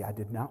authority. I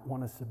did not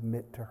want to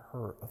submit to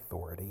her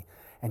authority.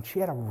 And she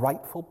had a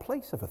rightful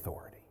place of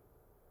authority,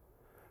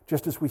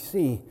 just as we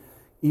see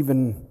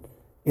even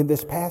in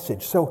this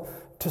passage. So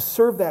to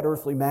serve that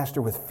earthly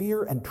master with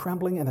fear and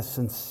trembling and a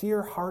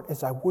sincere heart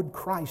as I would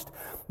Christ,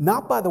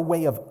 not by the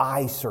way of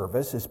eye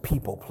service as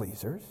people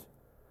pleasers,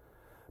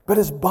 but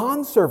as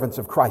bondservants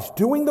of Christ,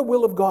 doing the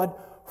will of God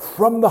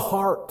from the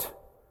heart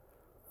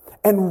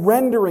and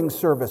rendering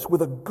service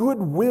with a good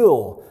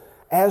will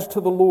as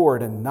to the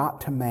Lord and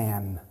not to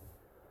man,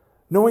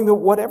 knowing that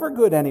whatever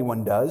good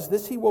anyone does,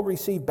 this he will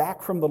receive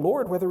back from the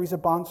Lord, whether he's a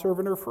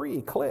bondservant or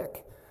free.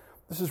 Click.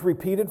 This is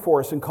repeated for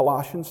us in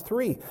Colossians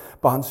 3.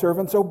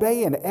 Bondservants,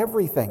 obey in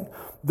everything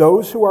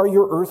those who are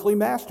your earthly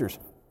masters,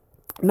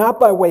 not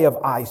by way of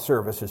eye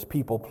service as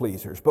people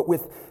pleasers, but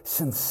with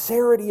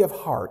sincerity of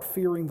heart,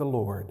 fearing the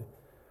Lord.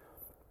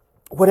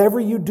 Whatever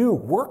you do,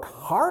 work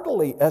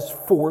heartily as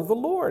for the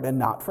Lord and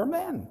not for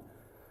men.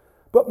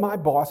 But my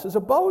boss is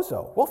a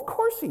bozo. Well, of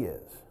course he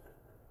is.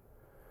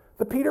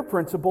 The Peter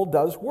principle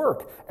does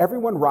work.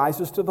 Everyone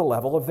rises to the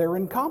level of their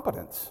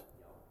incompetence.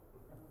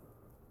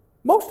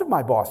 Most of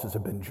my bosses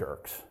have been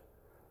jerks.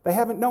 They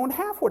haven't known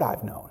half what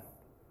I've known.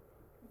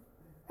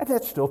 And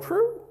that's still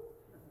true.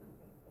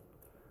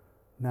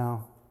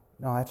 No,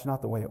 that's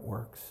not the way it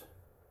works.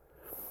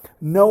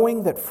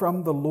 Knowing that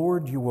from the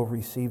Lord you will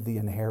receive the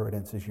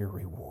inheritance as your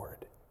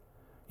reward.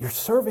 You're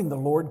serving the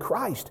Lord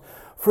Christ.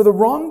 For the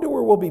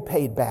wrongdoer will be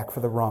paid back for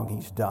the wrong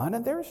he's done,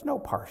 and there's no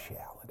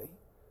partiality.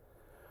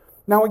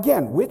 Now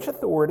again, which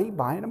authority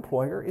by an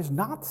employer is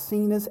not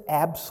seen as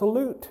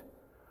absolute?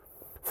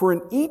 For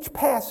in each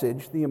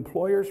passage, the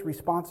employer's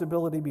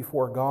responsibility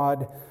before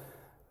God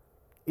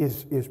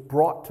is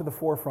brought to the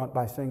forefront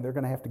by saying they're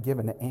going to have to give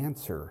an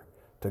answer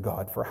to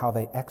God for how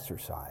they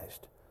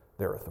exercised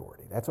their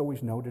authority. That's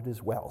always noted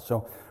as well.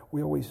 So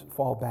we always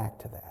fall back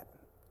to that.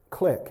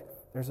 Click.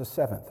 There's a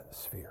seventh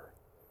sphere.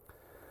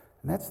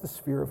 And that's the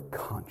sphere of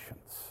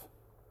conscience.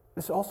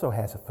 This also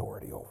has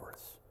authority over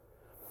us.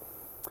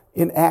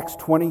 In Acts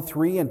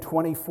 23 and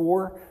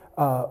 24,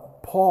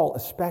 Paul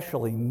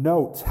especially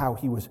notes how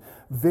he was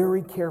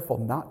very careful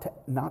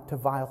not to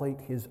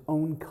violate his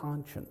own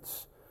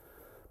conscience,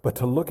 but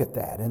to look at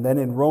that. And then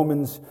in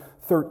Romans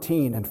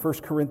 13 and 1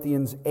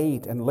 Corinthians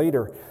 8 and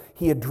later,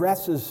 he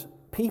addresses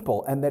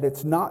people and that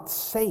it's not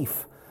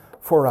safe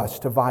for us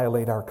to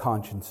violate our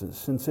consciences,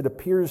 since it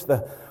appears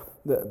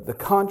the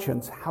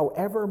conscience,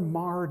 however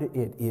marred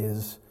it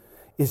is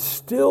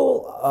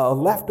still a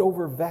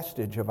leftover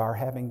vestige of our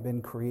having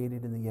been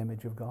created in the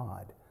image of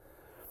God.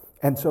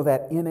 And so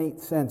that innate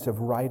sense of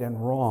right and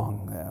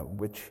wrong,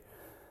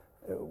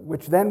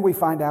 which then we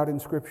find out in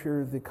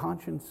Scripture, the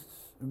conscience,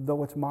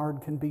 though it's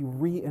marred, can be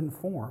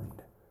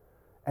re-informed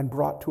and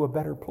brought to a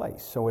better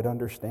place so it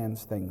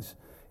understands things.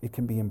 It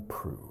can be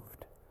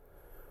improved.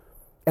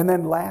 And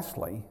then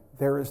lastly,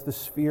 there is the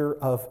sphere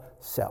of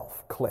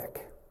self.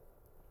 Click.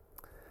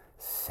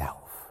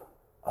 Self.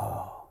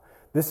 Oh,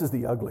 this is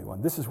the ugly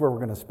one. This is where we're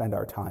going to spend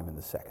our time in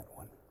the second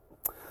one.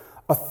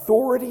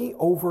 Authority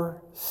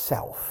over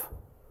self,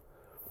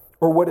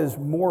 or what is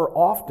more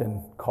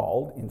often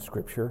called in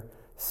Scripture,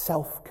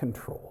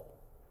 self-control.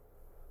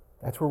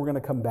 That's where we're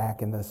going to come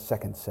back in the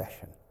second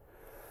session.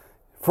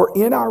 For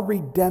in our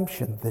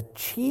redemption, the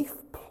chief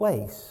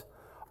place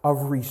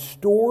of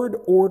restored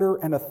order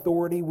and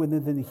authority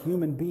within the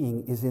human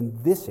being is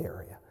in this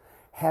area,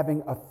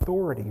 having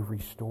authority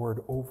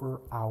restored over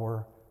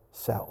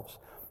ourselves.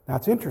 Now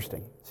it's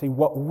interesting. See,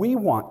 what we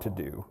want to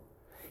do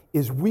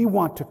is we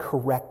want to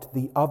correct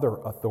the other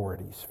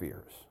authority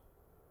spheres.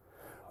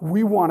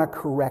 We want to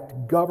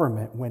correct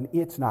government when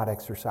it's not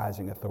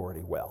exercising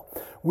authority well.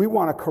 We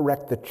want to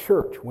correct the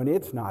church when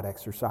it's not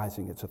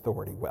exercising its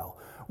authority well.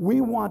 We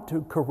want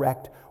to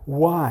correct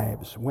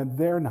wives when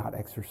they're not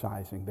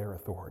exercising their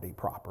authority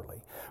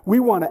properly. We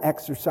want to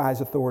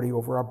exercise authority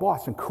over our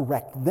boss and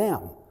correct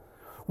them.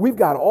 We've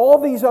got all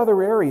these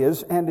other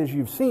areas, and as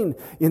you've seen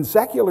in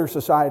secular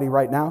society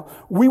right now,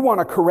 we want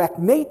to correct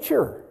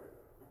nature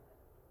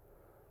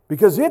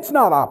because it's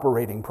not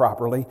operating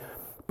properly.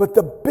 But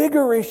the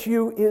bigger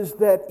issue is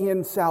that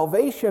in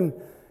salvation,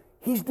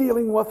 he's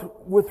dealing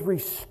with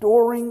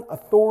restoring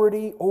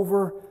authority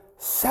over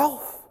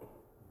self.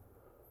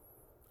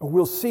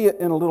 We'll see it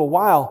in a little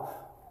while,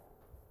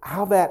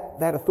 how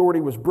that authority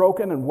was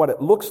broken and what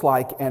it looks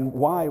like and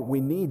why we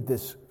need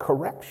this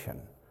correction.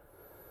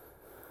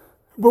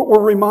 But we're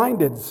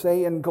reminded,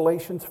 say in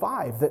Galatians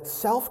 5, that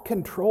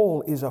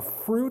self-control is a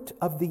fruit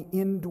of the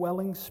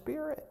indwelling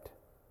Spirit.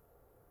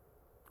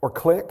 Or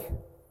click,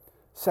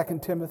 2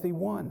 Timothy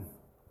 1.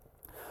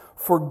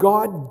 For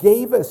God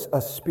gave us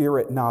a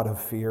spirit not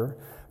of fear,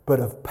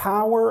 but of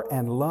power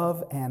and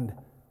love and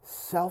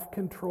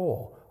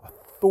self-control.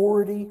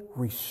 Authority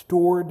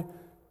restored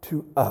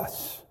to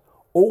us,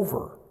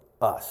 over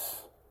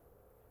us.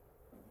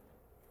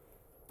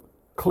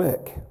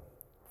 Click,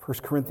 1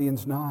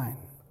 Corinthians 9.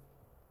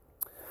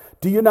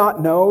 Do you not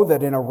know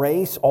that in a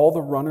race all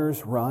the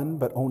runners run,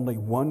 but only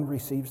one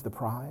receives the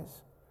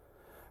prize?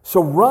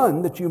 So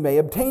run that you may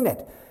obtain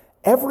it.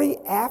 Every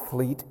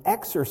athlete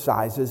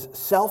exercises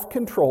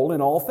self-control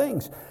in all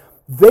things.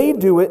 They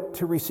do it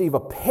to receive a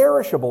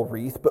perishable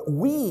wreath, but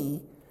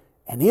we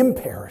an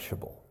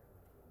imperishable.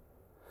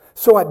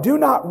 So I do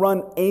not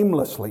run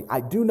aimlessly. I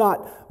do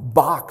not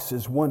box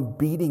as one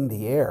beating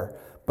the air,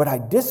 but I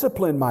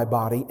discipline my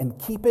body and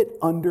keep it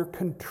under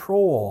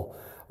control,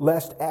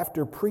 lest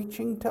after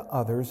preaching to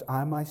others,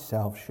 I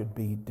myself should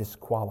be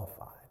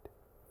disqualified.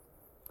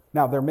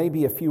 Now, there may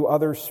be a few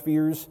other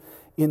spheres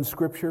in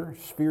Scripture,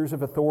 spheres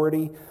of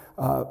authority,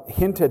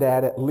 hinted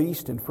at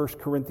least in 1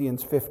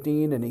 Corinthians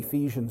 15 and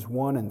Ephesians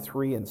 1 and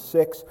 3 and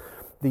 6.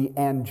 The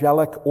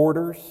angelic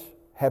orders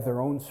have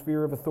their own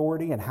sphere of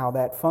authority and how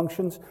that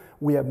functions.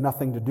 We have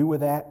nothing to do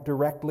with that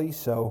directly,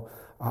 so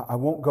I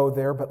won't go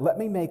there. But let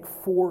me make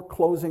 4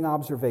 closing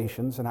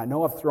observations, and I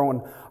know I've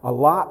thrown a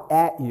lot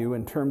at you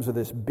in terms of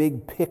this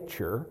big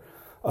picture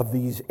of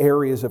these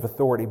areas of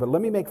authority, but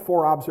let me make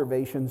 4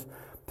 observations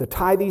to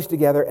tie these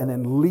together and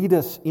then lead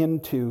us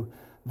into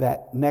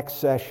that next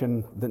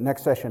session. The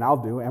next session I'll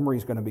do,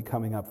 Emery's going to be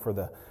coming up for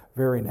the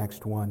very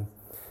next one,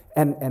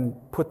 and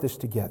put this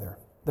together.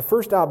 The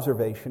first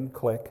observation,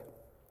 click,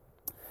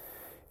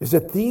 is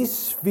that these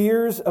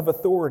spheres of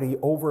authority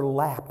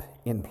overlap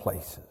in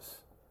places.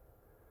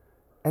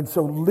 And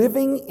so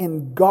living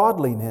in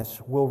godliness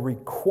will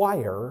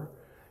require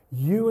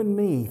you and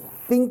me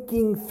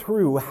thinking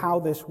through how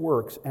this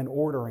works and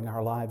ordering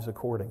our lives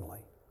accordingly.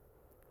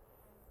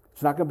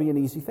 It's not going to be an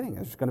easy thing.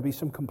 There's going to be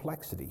some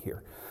complexity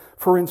here.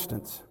 For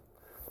instance,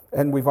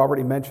 and we've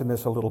already mentioned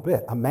this a little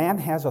bit, a man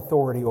has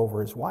authority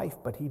over his wife,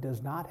 but he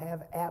does not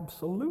have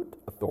absolute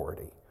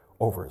authority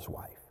over his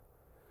wife.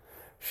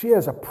 She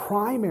has a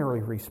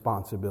primary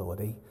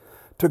responsibility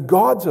to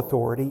God's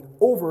authority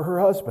over her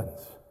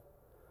husband's.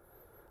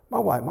 My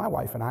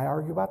wife and I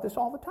argue about this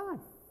all the time.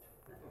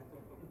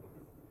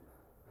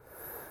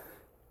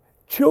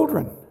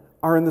 Children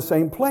are in the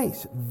same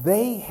place.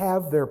 They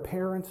have their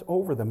parents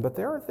over them, but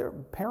their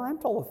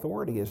parental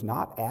authority is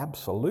not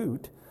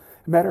absolute.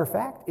 Matter of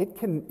fact, it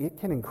can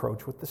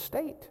encroach with the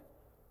state.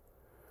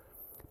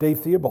 Dave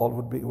Theobald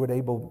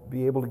would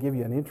be able to give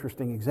you an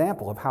interesting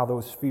example of how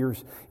those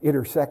spheres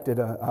intersected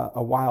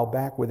a while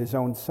back with his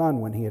own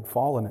son when he had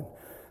fallen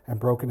and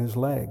broken his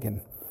leg,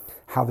 and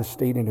how the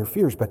state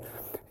interferes. But,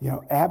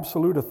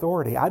 absolute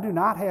authority. I do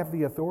not have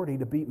the authority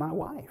to beat my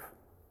wife.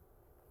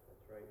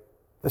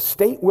 The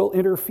state will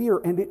interfere,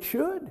 and it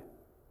should.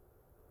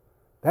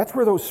 That's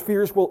where those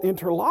spheres will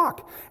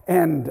interlock,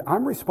 and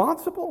I'm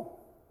responsible.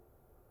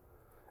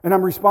 And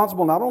I'm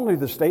responsible not only to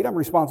the state, I'm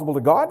responsible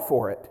to God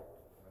for it.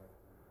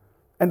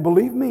 And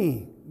believe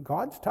me,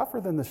 God's tougher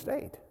than the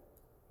state.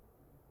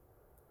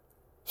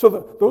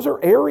 So those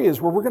are areas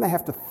where we're going to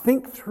have to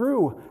think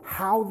through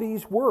how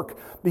these work,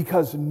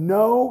 because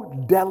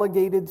no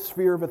delegated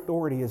sphere of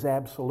authority is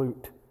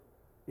absolute.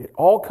 It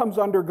all comes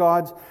under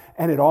God's,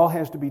 and it all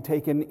has to be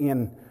taken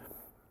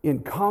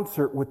in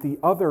concert with the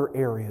other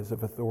areas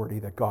of authority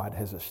that God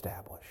has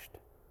established.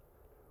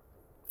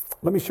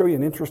 Let me show you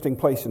an interesting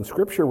place in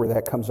Scripture where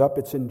that comes up.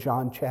 It's in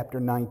John chapter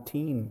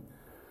 19.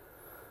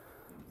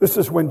 This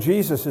is when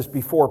Jesus is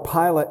before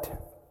Pilate,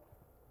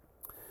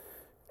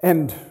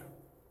 and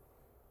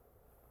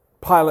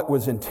Pilate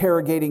was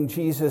interrogating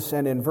Jesus,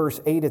 and in verse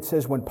 8 it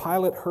says, when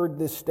Pilate heard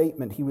this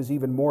statement, he was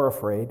even more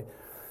afraid,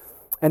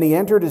 and he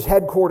entered his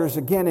headquarters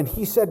again, and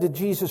he said to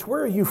Jesus,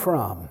 where are you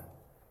from?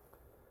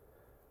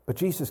 But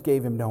Jesus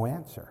gave him no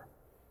answer.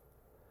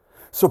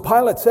 So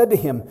Pilate said to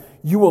him,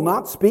 you will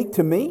not speak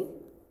to me?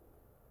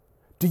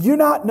 Do you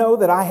not know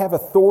that I have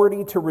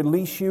authority to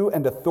release you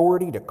and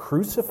authority to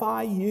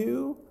crucify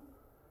you?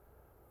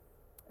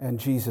 And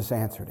Jesus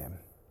answered him,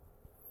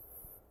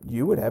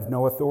 you would have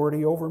no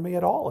authority over me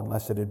at all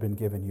unless it had been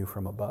given you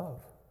from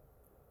above.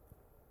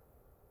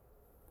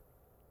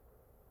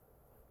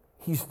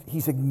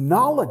 He's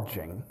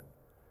acknowledging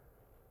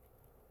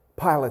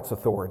Pilate's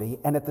authority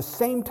and at the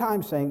same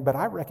time saying, but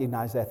I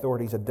recognize that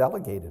authority is a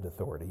delegated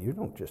authority. You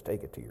don't just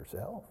take it to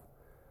yourself.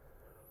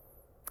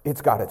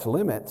 It's got its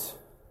limits.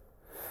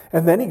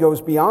 And then he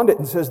goes beyond it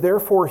and says,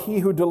 therefore he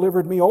who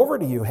delivered me over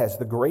to you has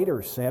the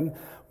greater sin,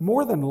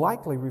 more than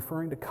likely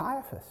referring to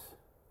Caiaphas,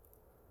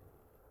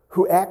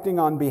 who, acting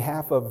on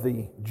behalf of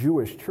the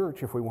Jewish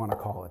church, if we want to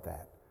call it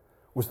that,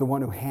 was the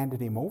one who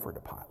handed him over to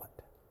Pilate.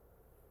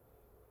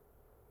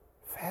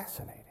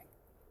 Fascinating.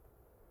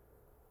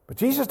 But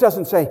Jesus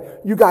doesn't say,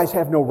 you guys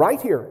have no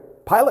right here.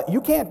 Pilate, you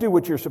can't do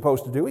what you're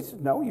supposed to do. He says,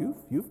 no,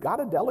 you've got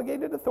a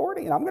delegated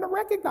authority, and I'm going to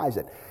recognize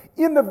it.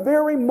 In the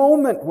very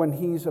moment when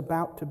he's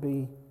about to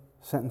be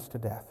sentenced to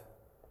death.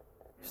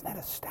 Isn't that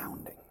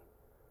astounding?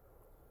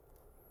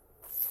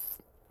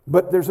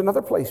 But there's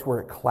another place where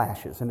it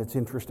clashes, and it's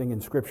interesting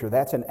in Scripture.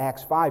 That's in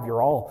Acts 5.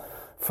 You're all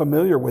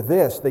familiar with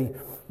this.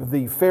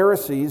 The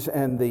Pharisees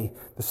and the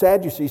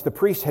Sadducees, the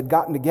priests, had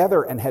gotten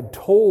together and had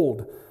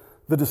told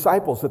the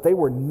disciples that they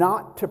were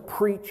not to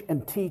preach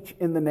and teach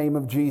in the name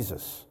of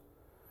Jesus.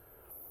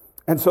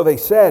 And so they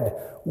said,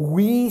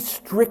 we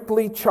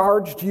strictly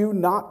charged you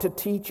not to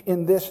teach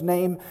in this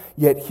name,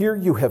 yet here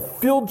you have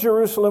filled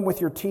Jerusalem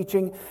with your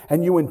teaching,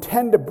 and you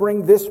intend to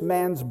bring this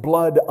man's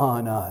blood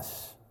on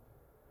us.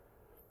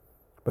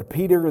 But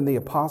Peter and the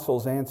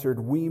apostles answered,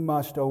 we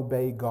must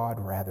obey God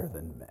rather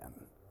than men.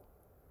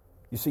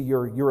 You see,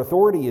 your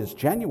authority is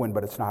genuine,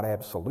 but it's not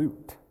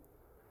absolute.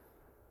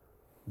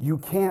 You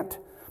can't,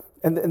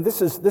 and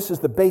this is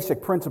the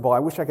basic principle. I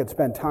wish I could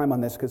spend time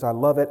on this because I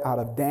love it out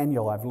of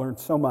Daniel. I've learned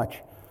so much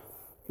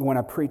when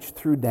I preach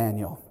through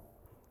Daniel.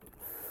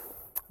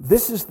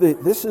 This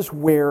is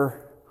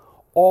where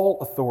all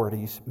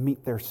authorities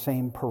meet their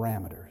same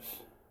parameters.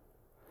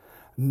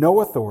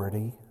 No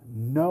authority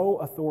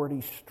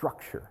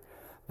structure,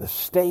 the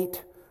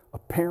state, a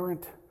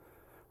parent,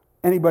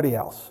 anybody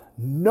else,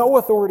 no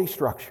authority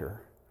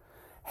structure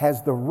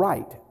has the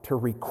right to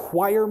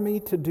require me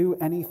to do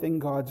anything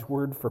God's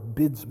word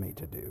forbids me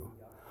to do,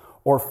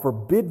 or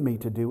forbid me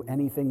to do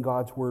anything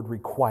God's word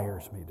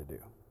requires me to do.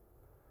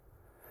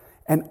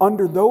 And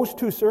under those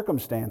two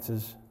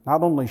circumstances,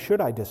 not only should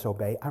I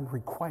disobey, I'm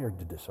required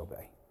to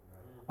disobey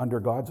under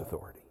God's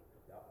authority.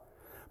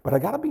 But I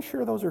got to be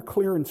sure those are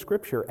clear in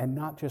Scripture and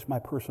not just my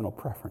personal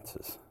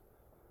preferences.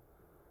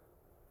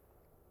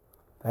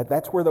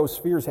 That's where those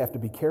spheres have to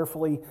be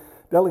carefully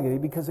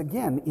delegated, because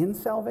again, in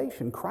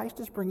salvation, Christ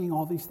is bringing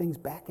all these things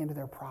back into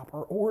their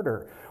proper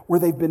order, where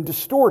they've been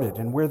distorted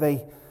and where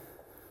they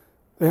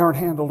aren't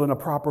handled in a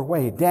proper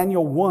way.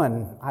 Daniel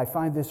 1, I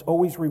find this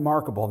always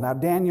remarkable. Now,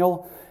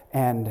 Daniel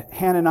and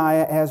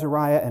Hananiah,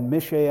 Azariah, and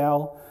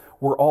Mishael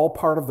were all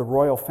part of the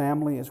royal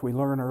family, as we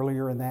learn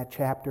earlier in that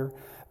chapter.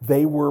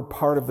 They were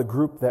part of the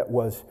group that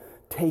was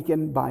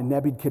taken by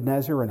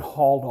Nebuchadnezzar and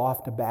hauled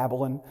off to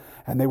Babylon,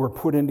 and they were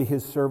put into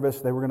his service.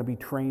 They were going to be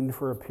trained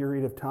for a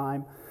period of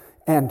time.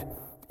 And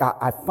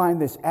I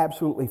find this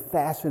absolutely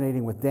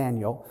fascinating with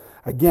Daniel.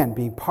 Again,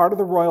 being part of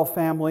the royal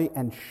family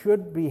and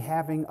should be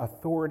having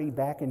authority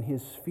back in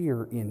his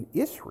sphere in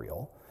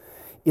Israel,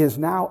 is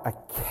now a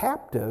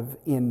captive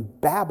in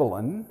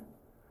Babylon,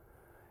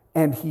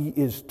 and he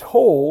is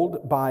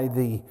told by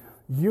the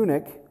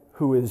eunuch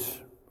who is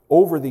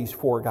over these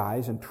 4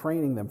 guys and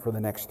training them for the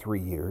next 3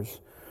 years,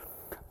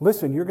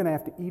 listen, you're going to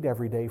have to eat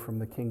every day from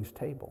the king's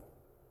table.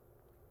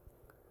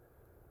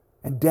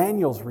 And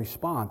Daniel's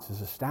response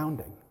is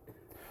astounding.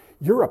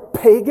 You're a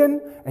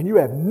pagan and you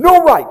have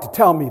no right to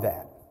tell me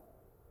that.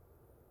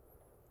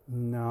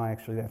 No,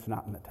 actually, that's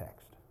not in the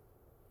text.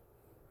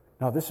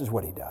 No, this is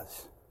what he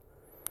does.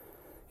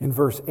 In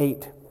verse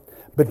 8,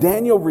 but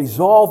Daniel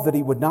resolved that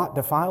he would not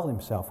defile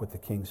himself with the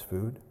king's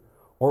food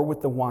or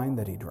with the wine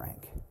that he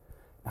drank.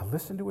 Now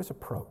listen to his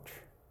approach.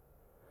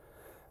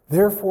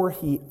 Therefore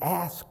he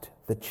asked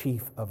the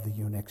chief of the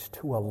eunuchs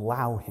to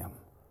allow him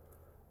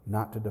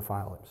not to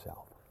defile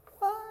himself.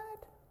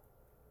 What?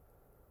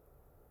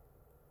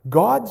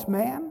 God's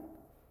man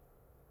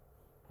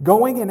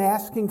going and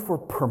asking for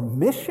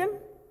permission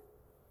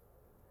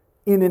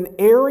in an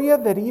area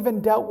that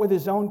even dealt with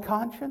his own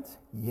conscience?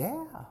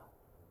 Yeah.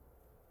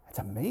 That's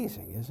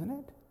amazing, isn't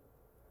it?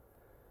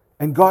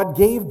 And God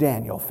gave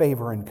Daniel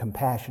favor and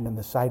compassion in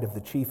the sight of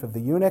the chief of the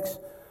eunuchs.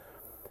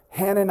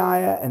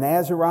 Hananiah and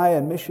Azariah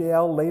and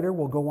Mishael later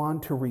will go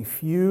on to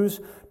refuse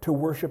to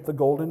worship the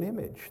golden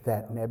image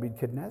that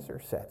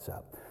Nebuchadnezzar sets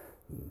up.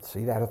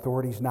 See, that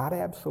authority is not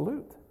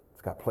absolute.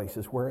 It's got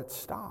places where it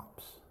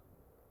stops.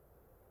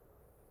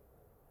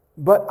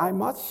 But I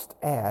must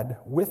add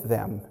with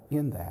them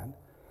in that,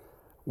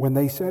 when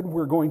they said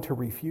we're going to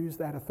refuse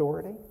that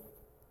authority,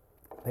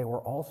 they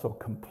were also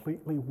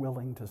completely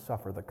willing to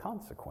suffer the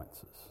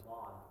consequences.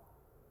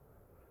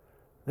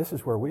 This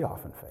is where we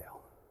often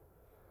fail.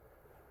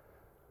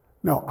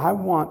 No, I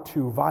want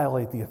to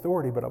violate the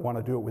authority, but I want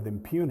to do it with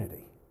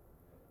impunity.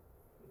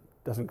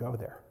 Doesn't go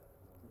there.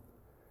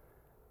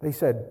 They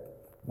said,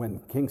 when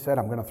the king said,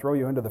 I'm going to throw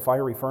you into the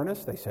fiery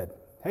furnace, they said,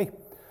 hey,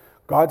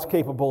 God's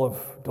capable of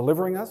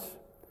delivering us,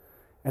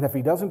 And if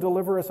he doesn't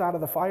deliver us out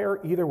of the fire,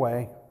 either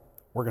way,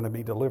 we're going to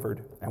be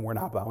delivered, and we're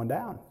not bowing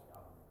down.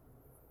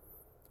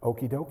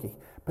 Okie dokie.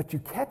 But you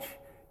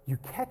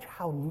catch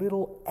how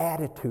little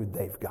attitude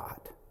they've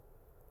got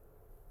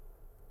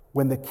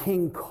when the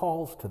king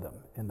calls to them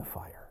in the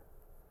fire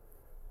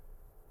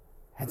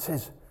and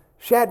says,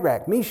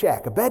 Shadrach,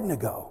 Meshach,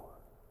 Abednego.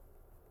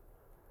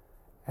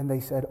 And they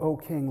said, O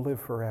king, live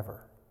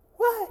forever.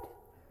 What?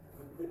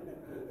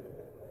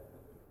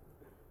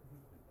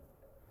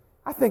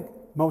 I think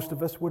most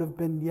of us would have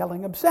been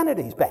yelling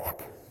obscenities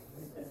back.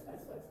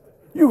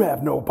 You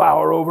have no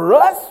power over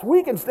us.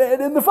 We can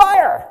stand in the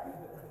fire.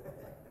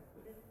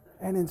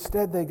 And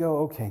instead they go,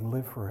 O king,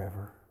 live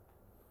forever.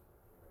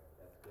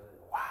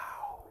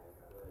 Wow.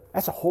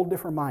 That's a whole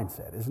different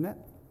mindset, isn't it?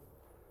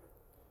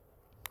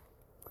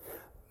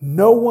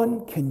 No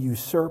one can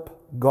usurp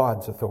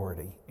God's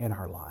authority in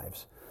our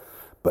lives,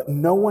 but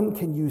no one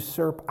can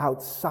usurp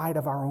outside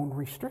of our own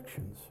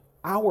restrictions,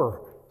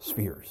 our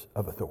spheres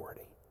of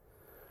authority.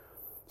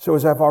 So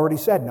as I've already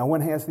said, no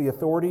one has the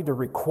authority to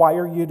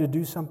require you to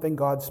do something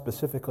God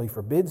specifically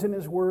forbids in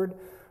His Word,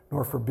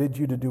 nor forbids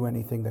you to do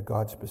anything that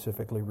God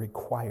specifically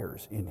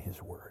requires in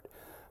His Word.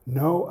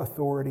 No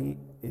authority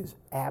is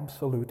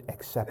absolute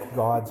except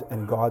God's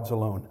and God's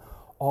alone.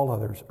 All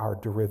others are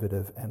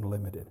derivative and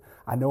limited.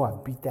 I know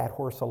I've beat that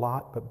horse a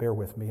lot, but bear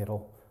with me,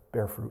 it'll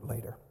bear fruit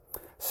later.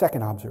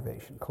 Second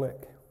observation,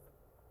 click.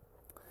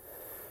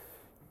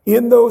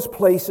 In those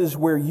places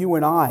where you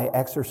and I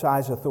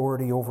exercise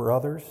authority over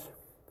others,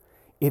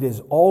 it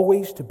is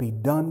always to be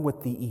done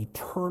with the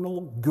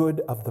eternal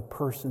good of the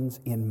persons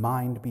in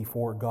mind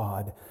before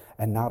God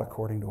and not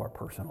according to our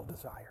personal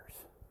desires.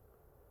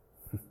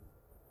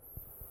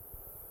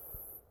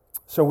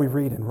 So we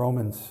read in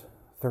Romans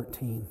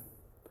 13,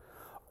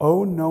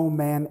 owe no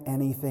man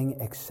anything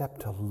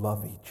except to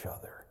love each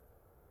other.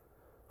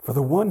 For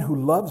the one who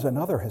loves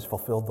another has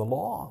fulfilled the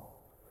law.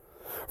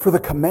 For the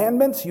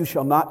commandments, you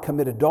shall not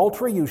commit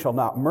adultery, you shall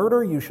not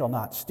murder, you shall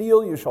not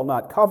steal, you shall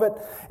not covet,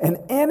 and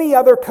any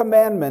other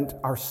commandment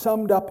are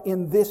summed up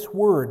in this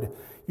word,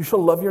 you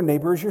shall love your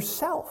neighbor as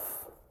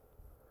yourself.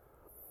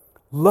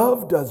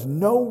 Love does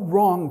no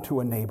wrong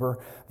to a neighbor,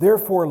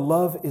 therefore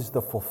love is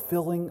the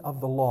fulfilling of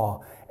the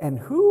law. And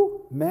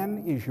who,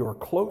 men, is your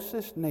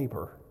closest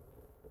neighbor?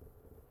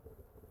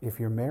 If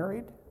you're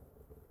married,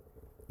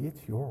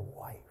 it's your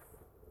wife.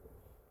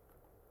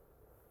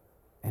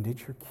 And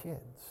it's your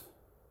kids.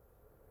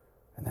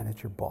 And then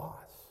it's your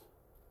boss.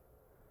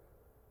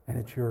 And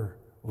it's your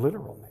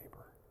literal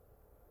neighbor.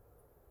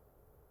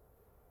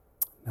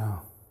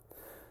 Now,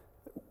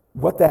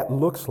 what that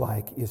looks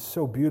like is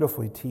so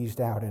beautifully teased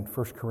out in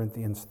 1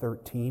 Corinthians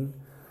 13.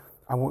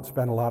 I won't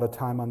spend a lot of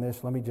time on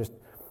this. Let me just,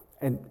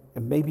 and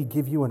maybe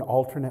give you an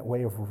alternate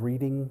way of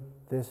reading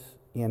this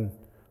in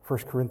 1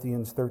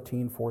 Corinthians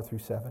 13, 4 through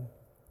 7.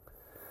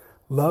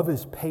 Love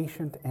is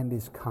patient and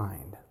is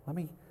kind. Let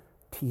me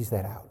tease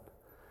that out.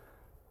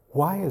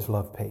 Why is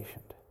love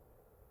patient?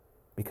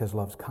 Because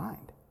love's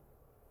kind.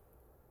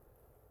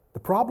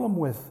 The problem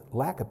with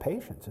lack of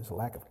patience is a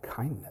lack of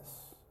kindness.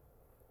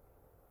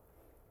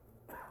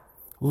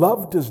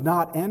 Love does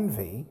not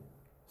envy,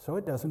 so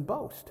it doesn't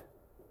boast.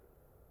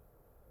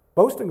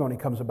 Boasting only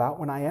comes about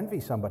when I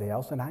envy somebody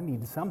else and I need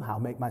to somehow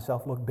make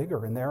myself look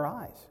bigger in their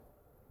eyes.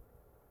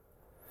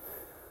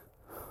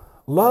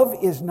 Love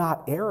is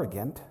not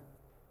arrogant,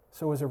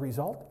 so as a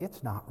result,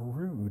 it's not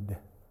rude.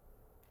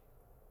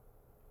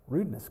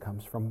 Rudeness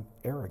comes from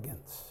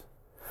arrogance.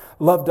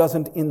 Love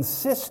doesn't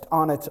insist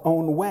on its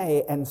own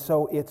way, and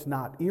so it's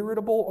not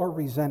irritable or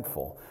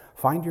resentful.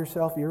 Find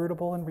yourself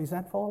irritable and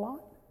resentful a lot?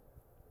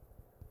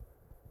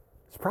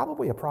 It's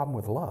probably a problem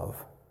with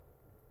love.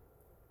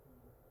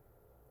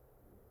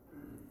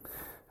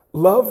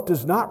 Love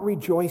does not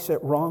rejoice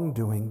at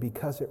wrongdoing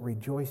because it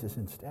rejoices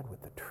instead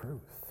with the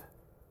truth.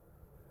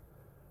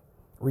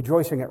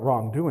 Rejoicing at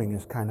wrongdoing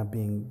is kind of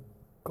being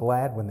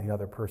glad when the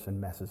other person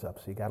messes up,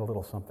 so you got a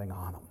little something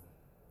on them.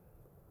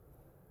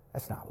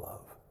 That's not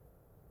love.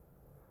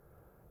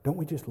 Don't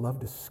we just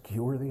love to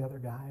skewer the other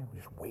guy? We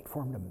just wait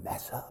for him to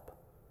mess up.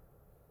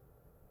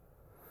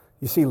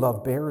 You see,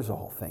 love bears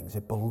all things.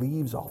 It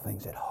believes all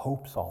things. It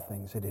hopes all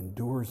things. It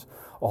endures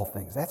all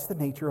things. That's the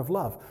nature of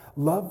love.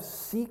 Love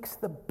seeks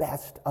the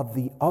best of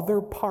the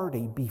other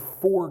party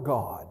before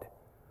God.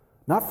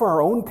 Not for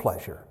our own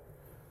pleasure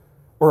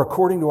or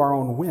according to our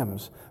own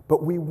whims,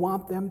 but we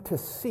want them to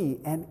see,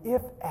 and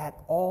if at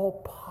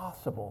all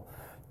possible,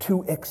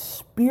 to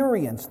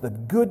experience the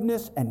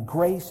goodness and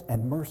grace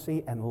and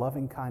mercy and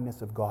loving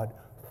kindness of God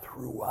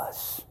through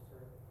us,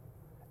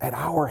 at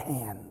our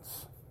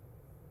hands.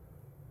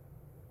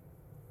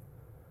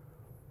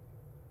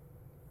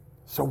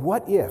 So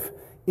what if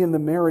in the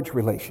marriage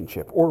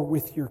relationship or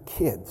with your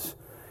kids,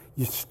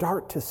 you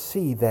start to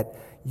see that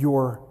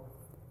your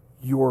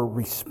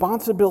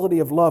responsibility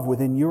of love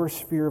within your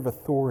sphere of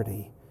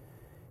authority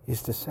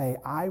is to say,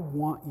 I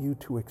want you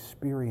to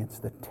experience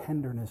the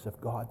tenderness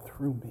of God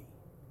through me.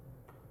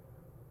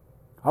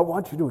 I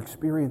want you to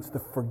experience the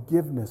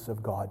forgiveness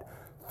of God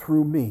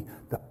through me,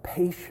 the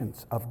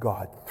patience of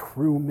God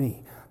through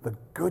me, the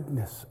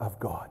goodness of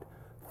God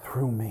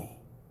through me.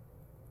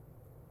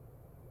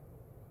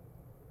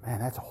 Man,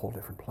 that's a whole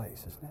different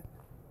place, isn't it?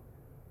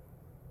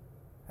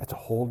 That's a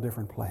whole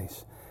different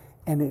place.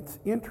 And it's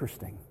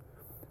interesting.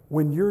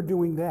 When you're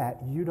doing that,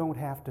 you don't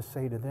have to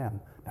say to them,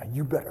 now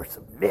you better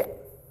submit.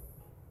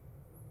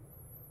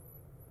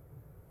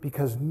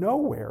 Because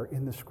nowhere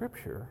in the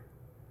Scripture,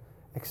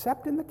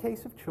 except in the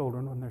case of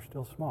children when they're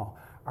still small,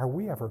 are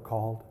we ever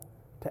called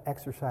to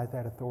exercise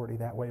that authority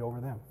that way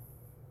over them.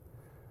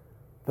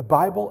 The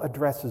Bible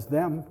addresses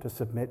them to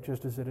submit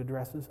just as it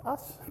addresses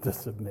us to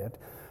submit,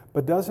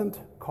 but doesn't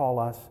call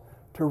us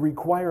to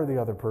require the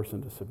other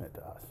person to submit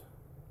to us.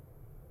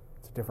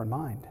 It's a different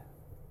mind.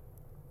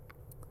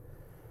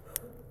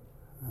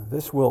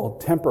 This will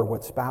temper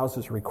what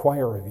spouses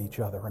require of each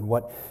other and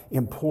what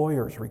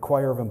employers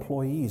require of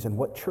employees and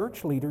what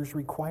church leaders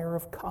require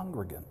of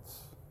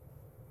congregants.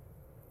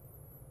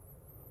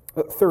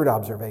 Third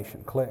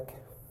observation, click.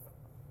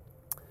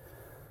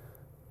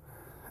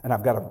 And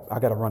I've got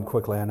to run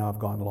quickly. I know I've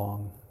gone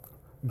long.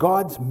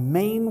 God's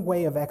main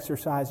way of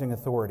exercising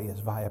authority is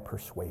via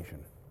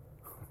persuasion.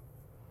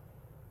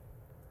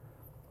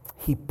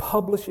 He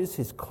publishes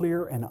his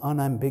clear and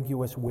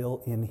unambiguous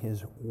will in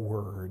his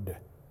word.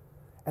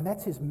 And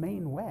that's his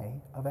main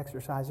way of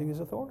exercising his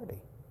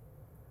authority.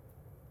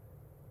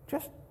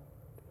 Just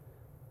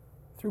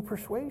through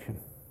persuasion.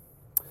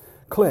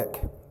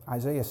 Click.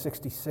 Isaiah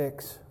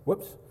 66.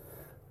 Whoops.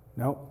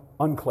 No,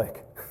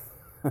 unclick.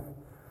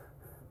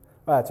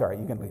 Well, that's all right.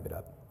 You can leave it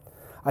up.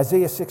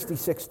 Isaiah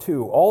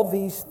 66:2. All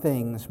these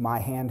things my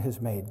hand has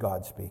made,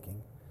 God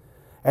speaking.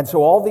 And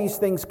so all these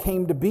things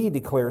came to be,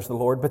 declares the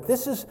Lord. But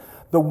this is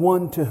the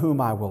one to whom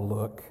I will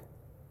look.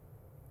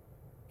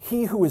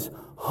 He who is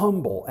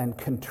humble and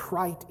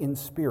contrite in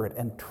spirit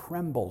and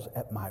trembles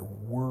at my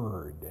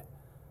word.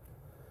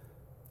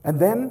 And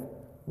then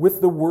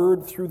with the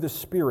word through the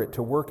Spirit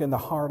to work in the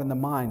heart and the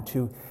mind,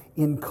 to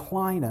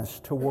incline us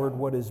toward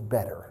what is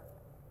better.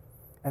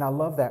 And I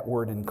love that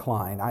word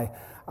incline. I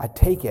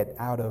take it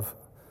out of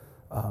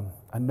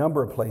a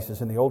number of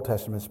places in the Old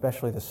Testament,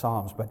 especially the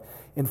Psalms. But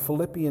in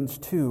Philippians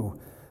 2,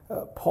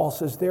 Paul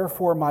says,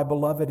 therefore, my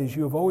beloved, as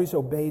you have always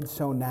obeyed,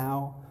 so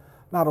now,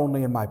 not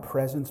only in my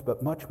presence,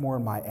 but much more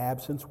in my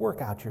absence,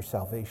 work out your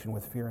salvation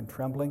with fear and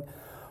trembling.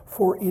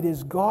 For it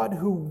is God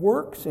who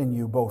works in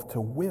you both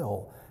to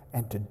will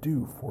and to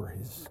do for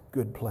his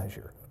good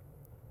pleasure.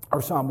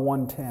 Or Psalm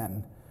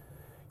 110,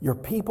 your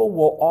people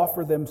will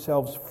offer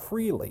themselves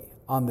freely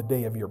on the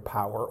day of your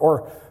power.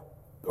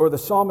 Or the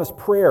psalmist's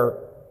prayer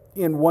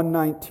in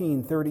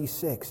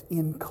 119:36,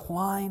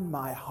 incline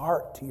my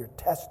heart to your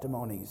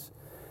testimonies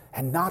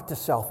and not to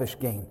selfish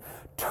gain.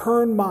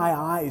 Turn my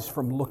eyes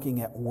from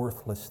looking at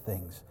worthless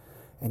things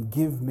and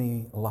give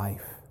me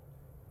life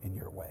in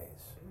your ways.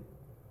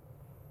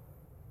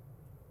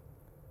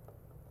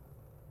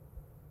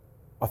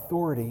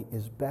 Authority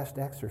is best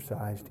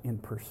exercised in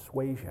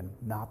persuasion,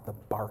 not the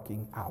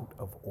barking out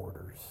of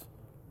orders.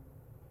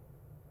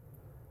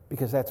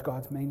 Because that's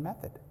God's main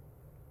method.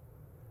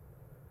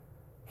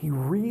 He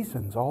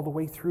reasons all the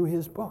way through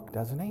his book,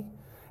 doesn't he?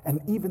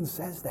 And even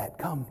says that,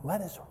 come,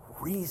 let us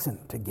reason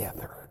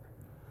together.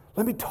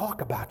 Let me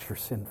talk about your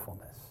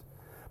sinfulness.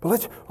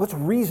 But let's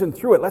reason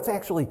through it. Let's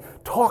actually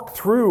talk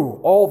through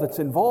all that's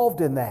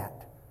involved in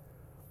that.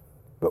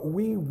 But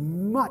we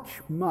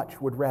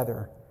much would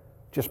rather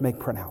just make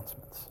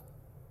pronouncements.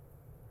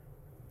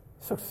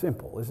 So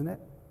simple, isn't it?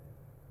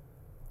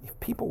 If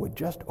people would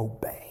just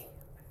obey.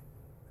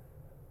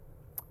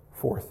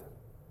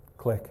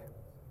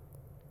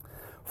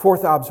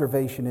 Fourth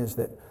observation is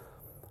that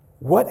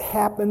what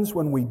happens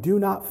when we do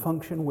not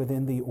function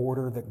within the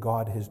order that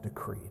God has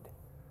decreed?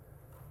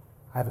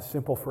 I have a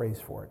simple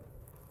phrase for it.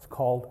 It's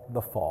called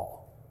the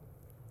fall.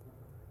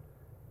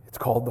 It's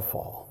called the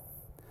fall.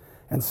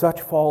 And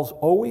such falls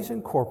always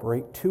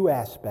incorporate two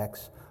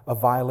aspects of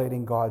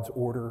violating God's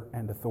order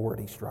and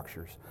authority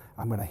structures.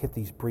 I'm going to hit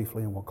these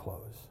briefly and we'll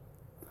close.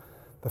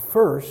 The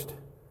first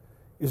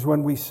is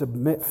when we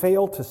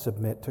fail to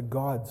submit to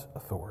God's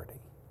authority.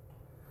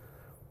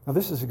 Now,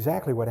 this is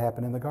exactly what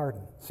happened in the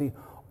garden. See,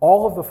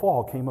 all of the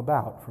fall came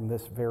about from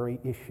this very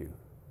issue,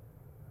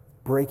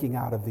 breaking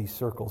out of these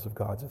circles of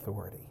God's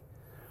authority.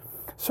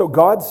 So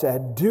God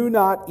said, do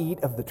not eat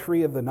of the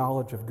tree of the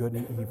knowledge of good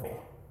and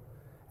evil.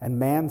 And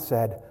man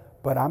said,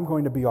 but I'm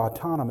going to be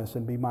autonomous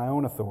and be my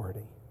own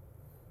authority.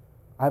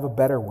 I have a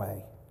better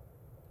way.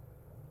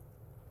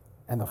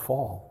 And the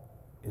fall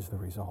is the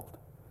result.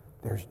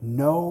 There's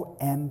no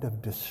end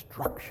of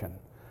destruction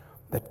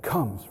that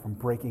comes from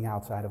breaking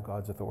outside of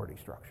God's authority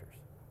structures.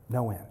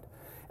 No end.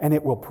 And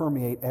it will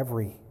permeate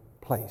every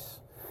place.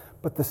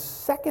 But the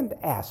second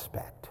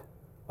aspect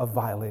of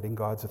violating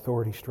God's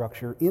authority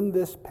structure in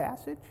this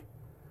passage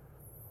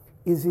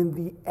is in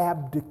the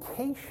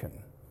abdication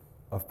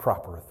of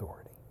proper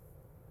authority.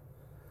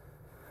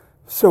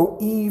 So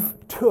Eve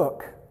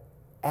took,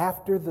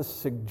 after the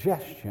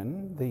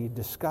suggestion, the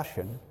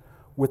discussion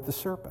with the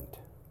serpent.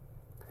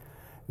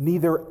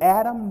 neither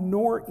Adam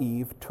nor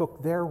Eve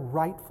took their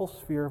rightful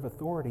sphere of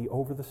authority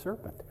over the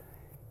serpent.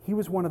 He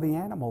was one of the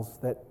animals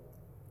that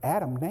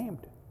Adam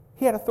named.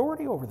 He had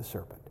authority over the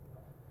serpent.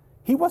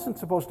 He wasn't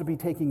supposed to be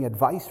taking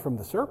advice from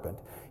the serpent.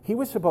 He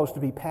was supposed to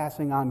be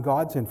passing on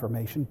God's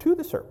information to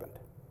the serpent.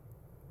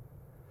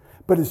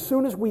 But as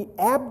soon as we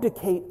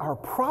abdicate our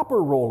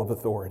proper role of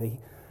authority,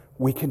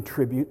 we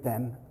contribute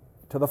then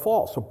to the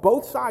fall. So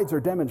both sides are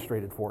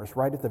demonstrated for us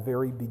right at the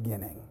very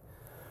beginning.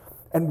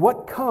 And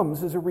what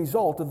comes as a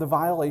result of the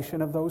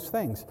violation of those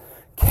things?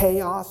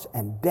 Chaos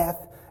and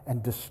death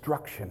and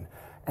destruction.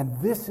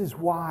 And this is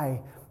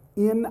why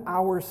in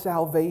our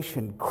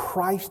salvation,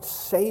 Christ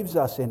saves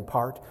us in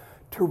part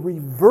to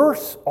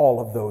reverse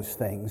all of those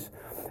things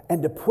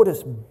and to put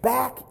us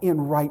back in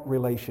right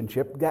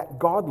relationship, that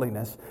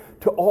godliness,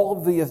 to all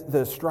of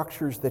the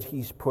structures that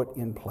He's put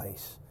in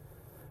place.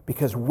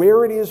 Because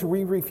where it is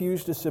we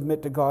refuse to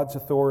submit to God's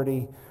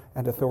authority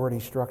and authority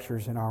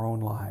structures in our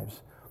own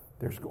lives,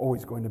 there's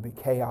always going to be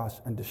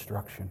chaos and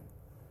destruction.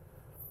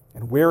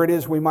 And where it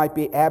is we might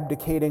be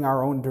abdicating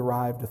our own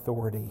derived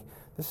authority,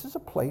 this is a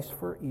place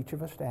for each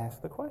of us to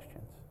ask the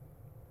questions.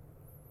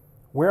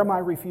 Where am I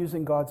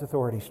refusing God's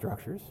authority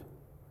structures?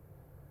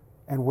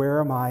 And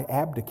where am I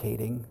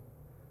abdicating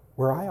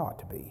where I ought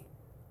to be?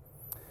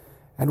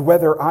 And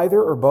whether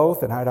either or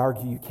both, and I'd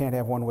argue you can't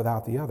have one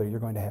without the other, you're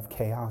going to have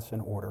chaos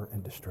and order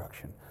and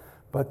destruction.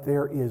 But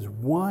there is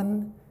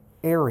one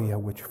area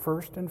which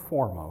first and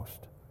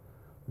foremost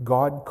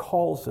God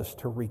calls us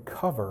to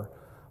recover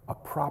a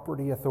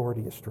property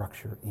authority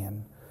structure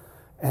in,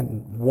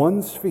 and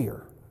one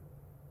sphere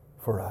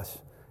for us,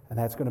 and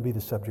that's going to be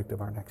the subject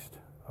of our next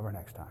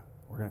time.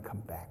 We're going to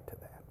come back to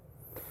that.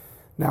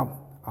 Now,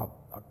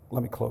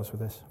 let me close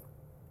with this.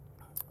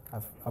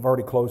 I've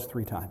already closed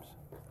 3 times.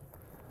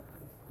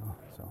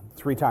 So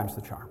 3 times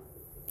the charm.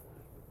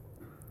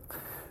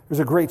 There's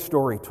a great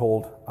story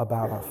told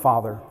about a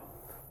father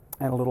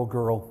and a little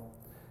girl,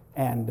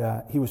 and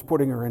he was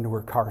putting her into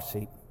her car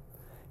seat,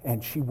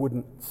 and she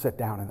wouldn't sit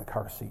down in the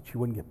car seat. She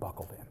wouldn't get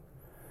buckled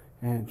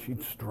in. And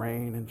she'd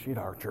strain, and she'd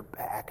arch her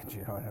back, and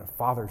her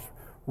father's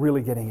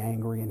really getting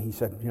angry, and he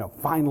said,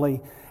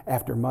 finally,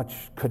 after much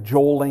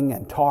cajoling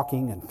and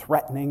talking and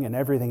threatening and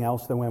everything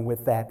else that went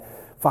with that,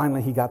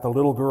 finally he got the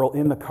little girl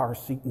in the car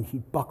seat, and he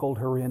buckled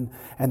her in,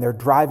 and they're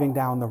driving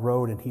down the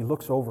road, and he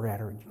looks over at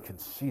her, and you can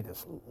see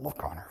this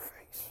look on her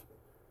face.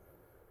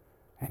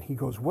 And he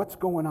goes, "What's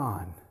going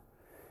on?"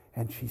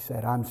 And she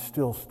said, "I'm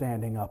still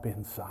standing up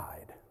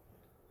inside."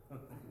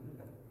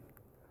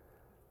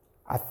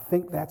 I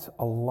think that's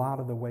a lot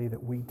of the way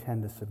that we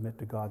tend to submit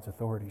to God's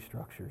authority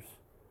structures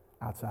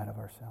outside of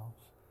ourselves.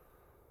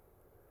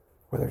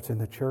 Whether it's in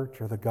the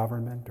church or the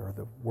government or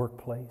the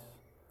workplace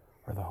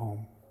or the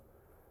home.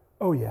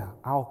 Oh yeah,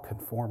 I'll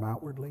conform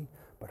outwardly,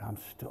 but I'm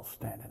still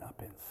standing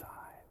up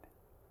inside.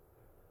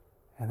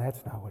 And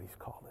that's not what He's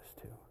called us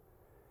to.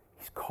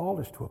 He's called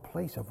us to a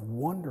place of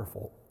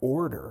wonderful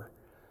order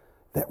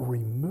that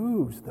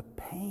removes the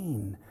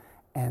pain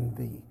and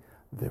the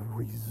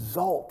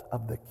result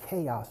of the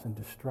chaos and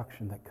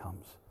destruction that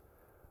comes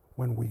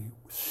when we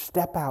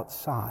step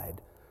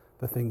outside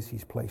the things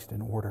He's placed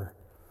in order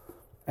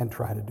and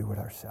try to do it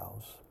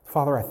ourselves.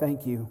 Father, I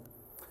thank You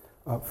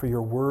for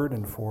Your word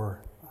and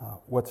for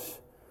what's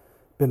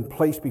been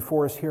placed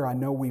before us here. I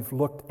know we've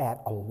looked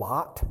at a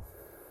lot,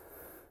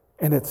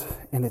 and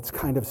it's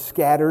kind of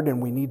scattered,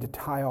 and we need to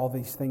tie all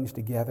these things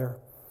together.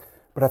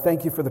 But I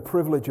thank You for the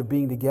privilege of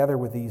being together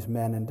with these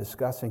men and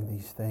discussing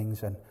these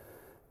things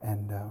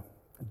and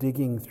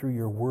digging through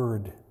Your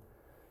word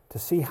to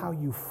see how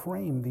You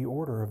frame the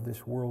order of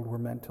this world we're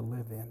meant to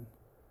live in.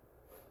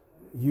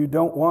 You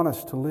don't want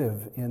us to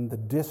live in the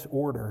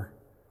disorder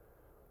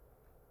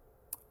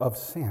of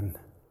sin.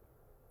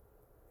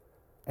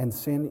 And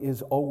sin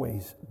is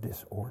always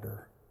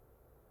disorder.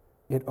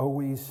 It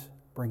always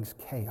brings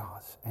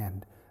chaos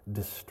and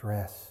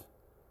distress.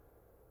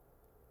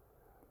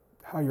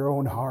 How Your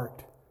own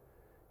heart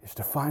is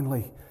to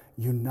finally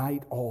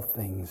unite all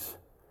things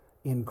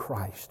in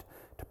Christ,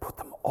 to put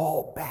them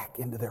all back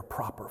into their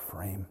proper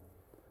frame.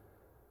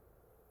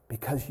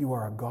 Because You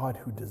are a God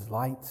who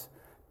delights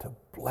to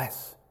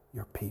bless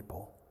Your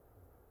people.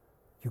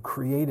 You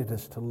created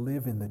us to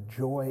live in the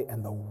joy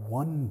and the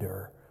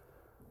wonder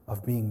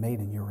of being made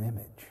in Your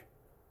image.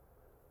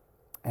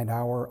 And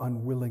our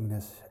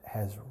unwillingness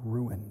has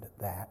ruined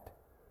that.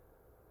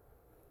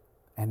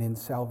 And in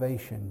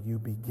salvation, You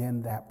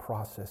begin that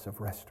process of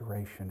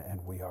restoration,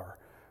 and we are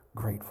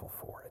grateful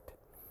for it.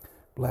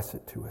 Bless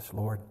it to us,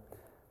 Lord.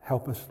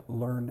 Help us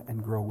learn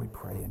and grow, we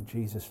pray. In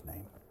Jesus'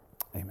 name,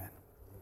 amen.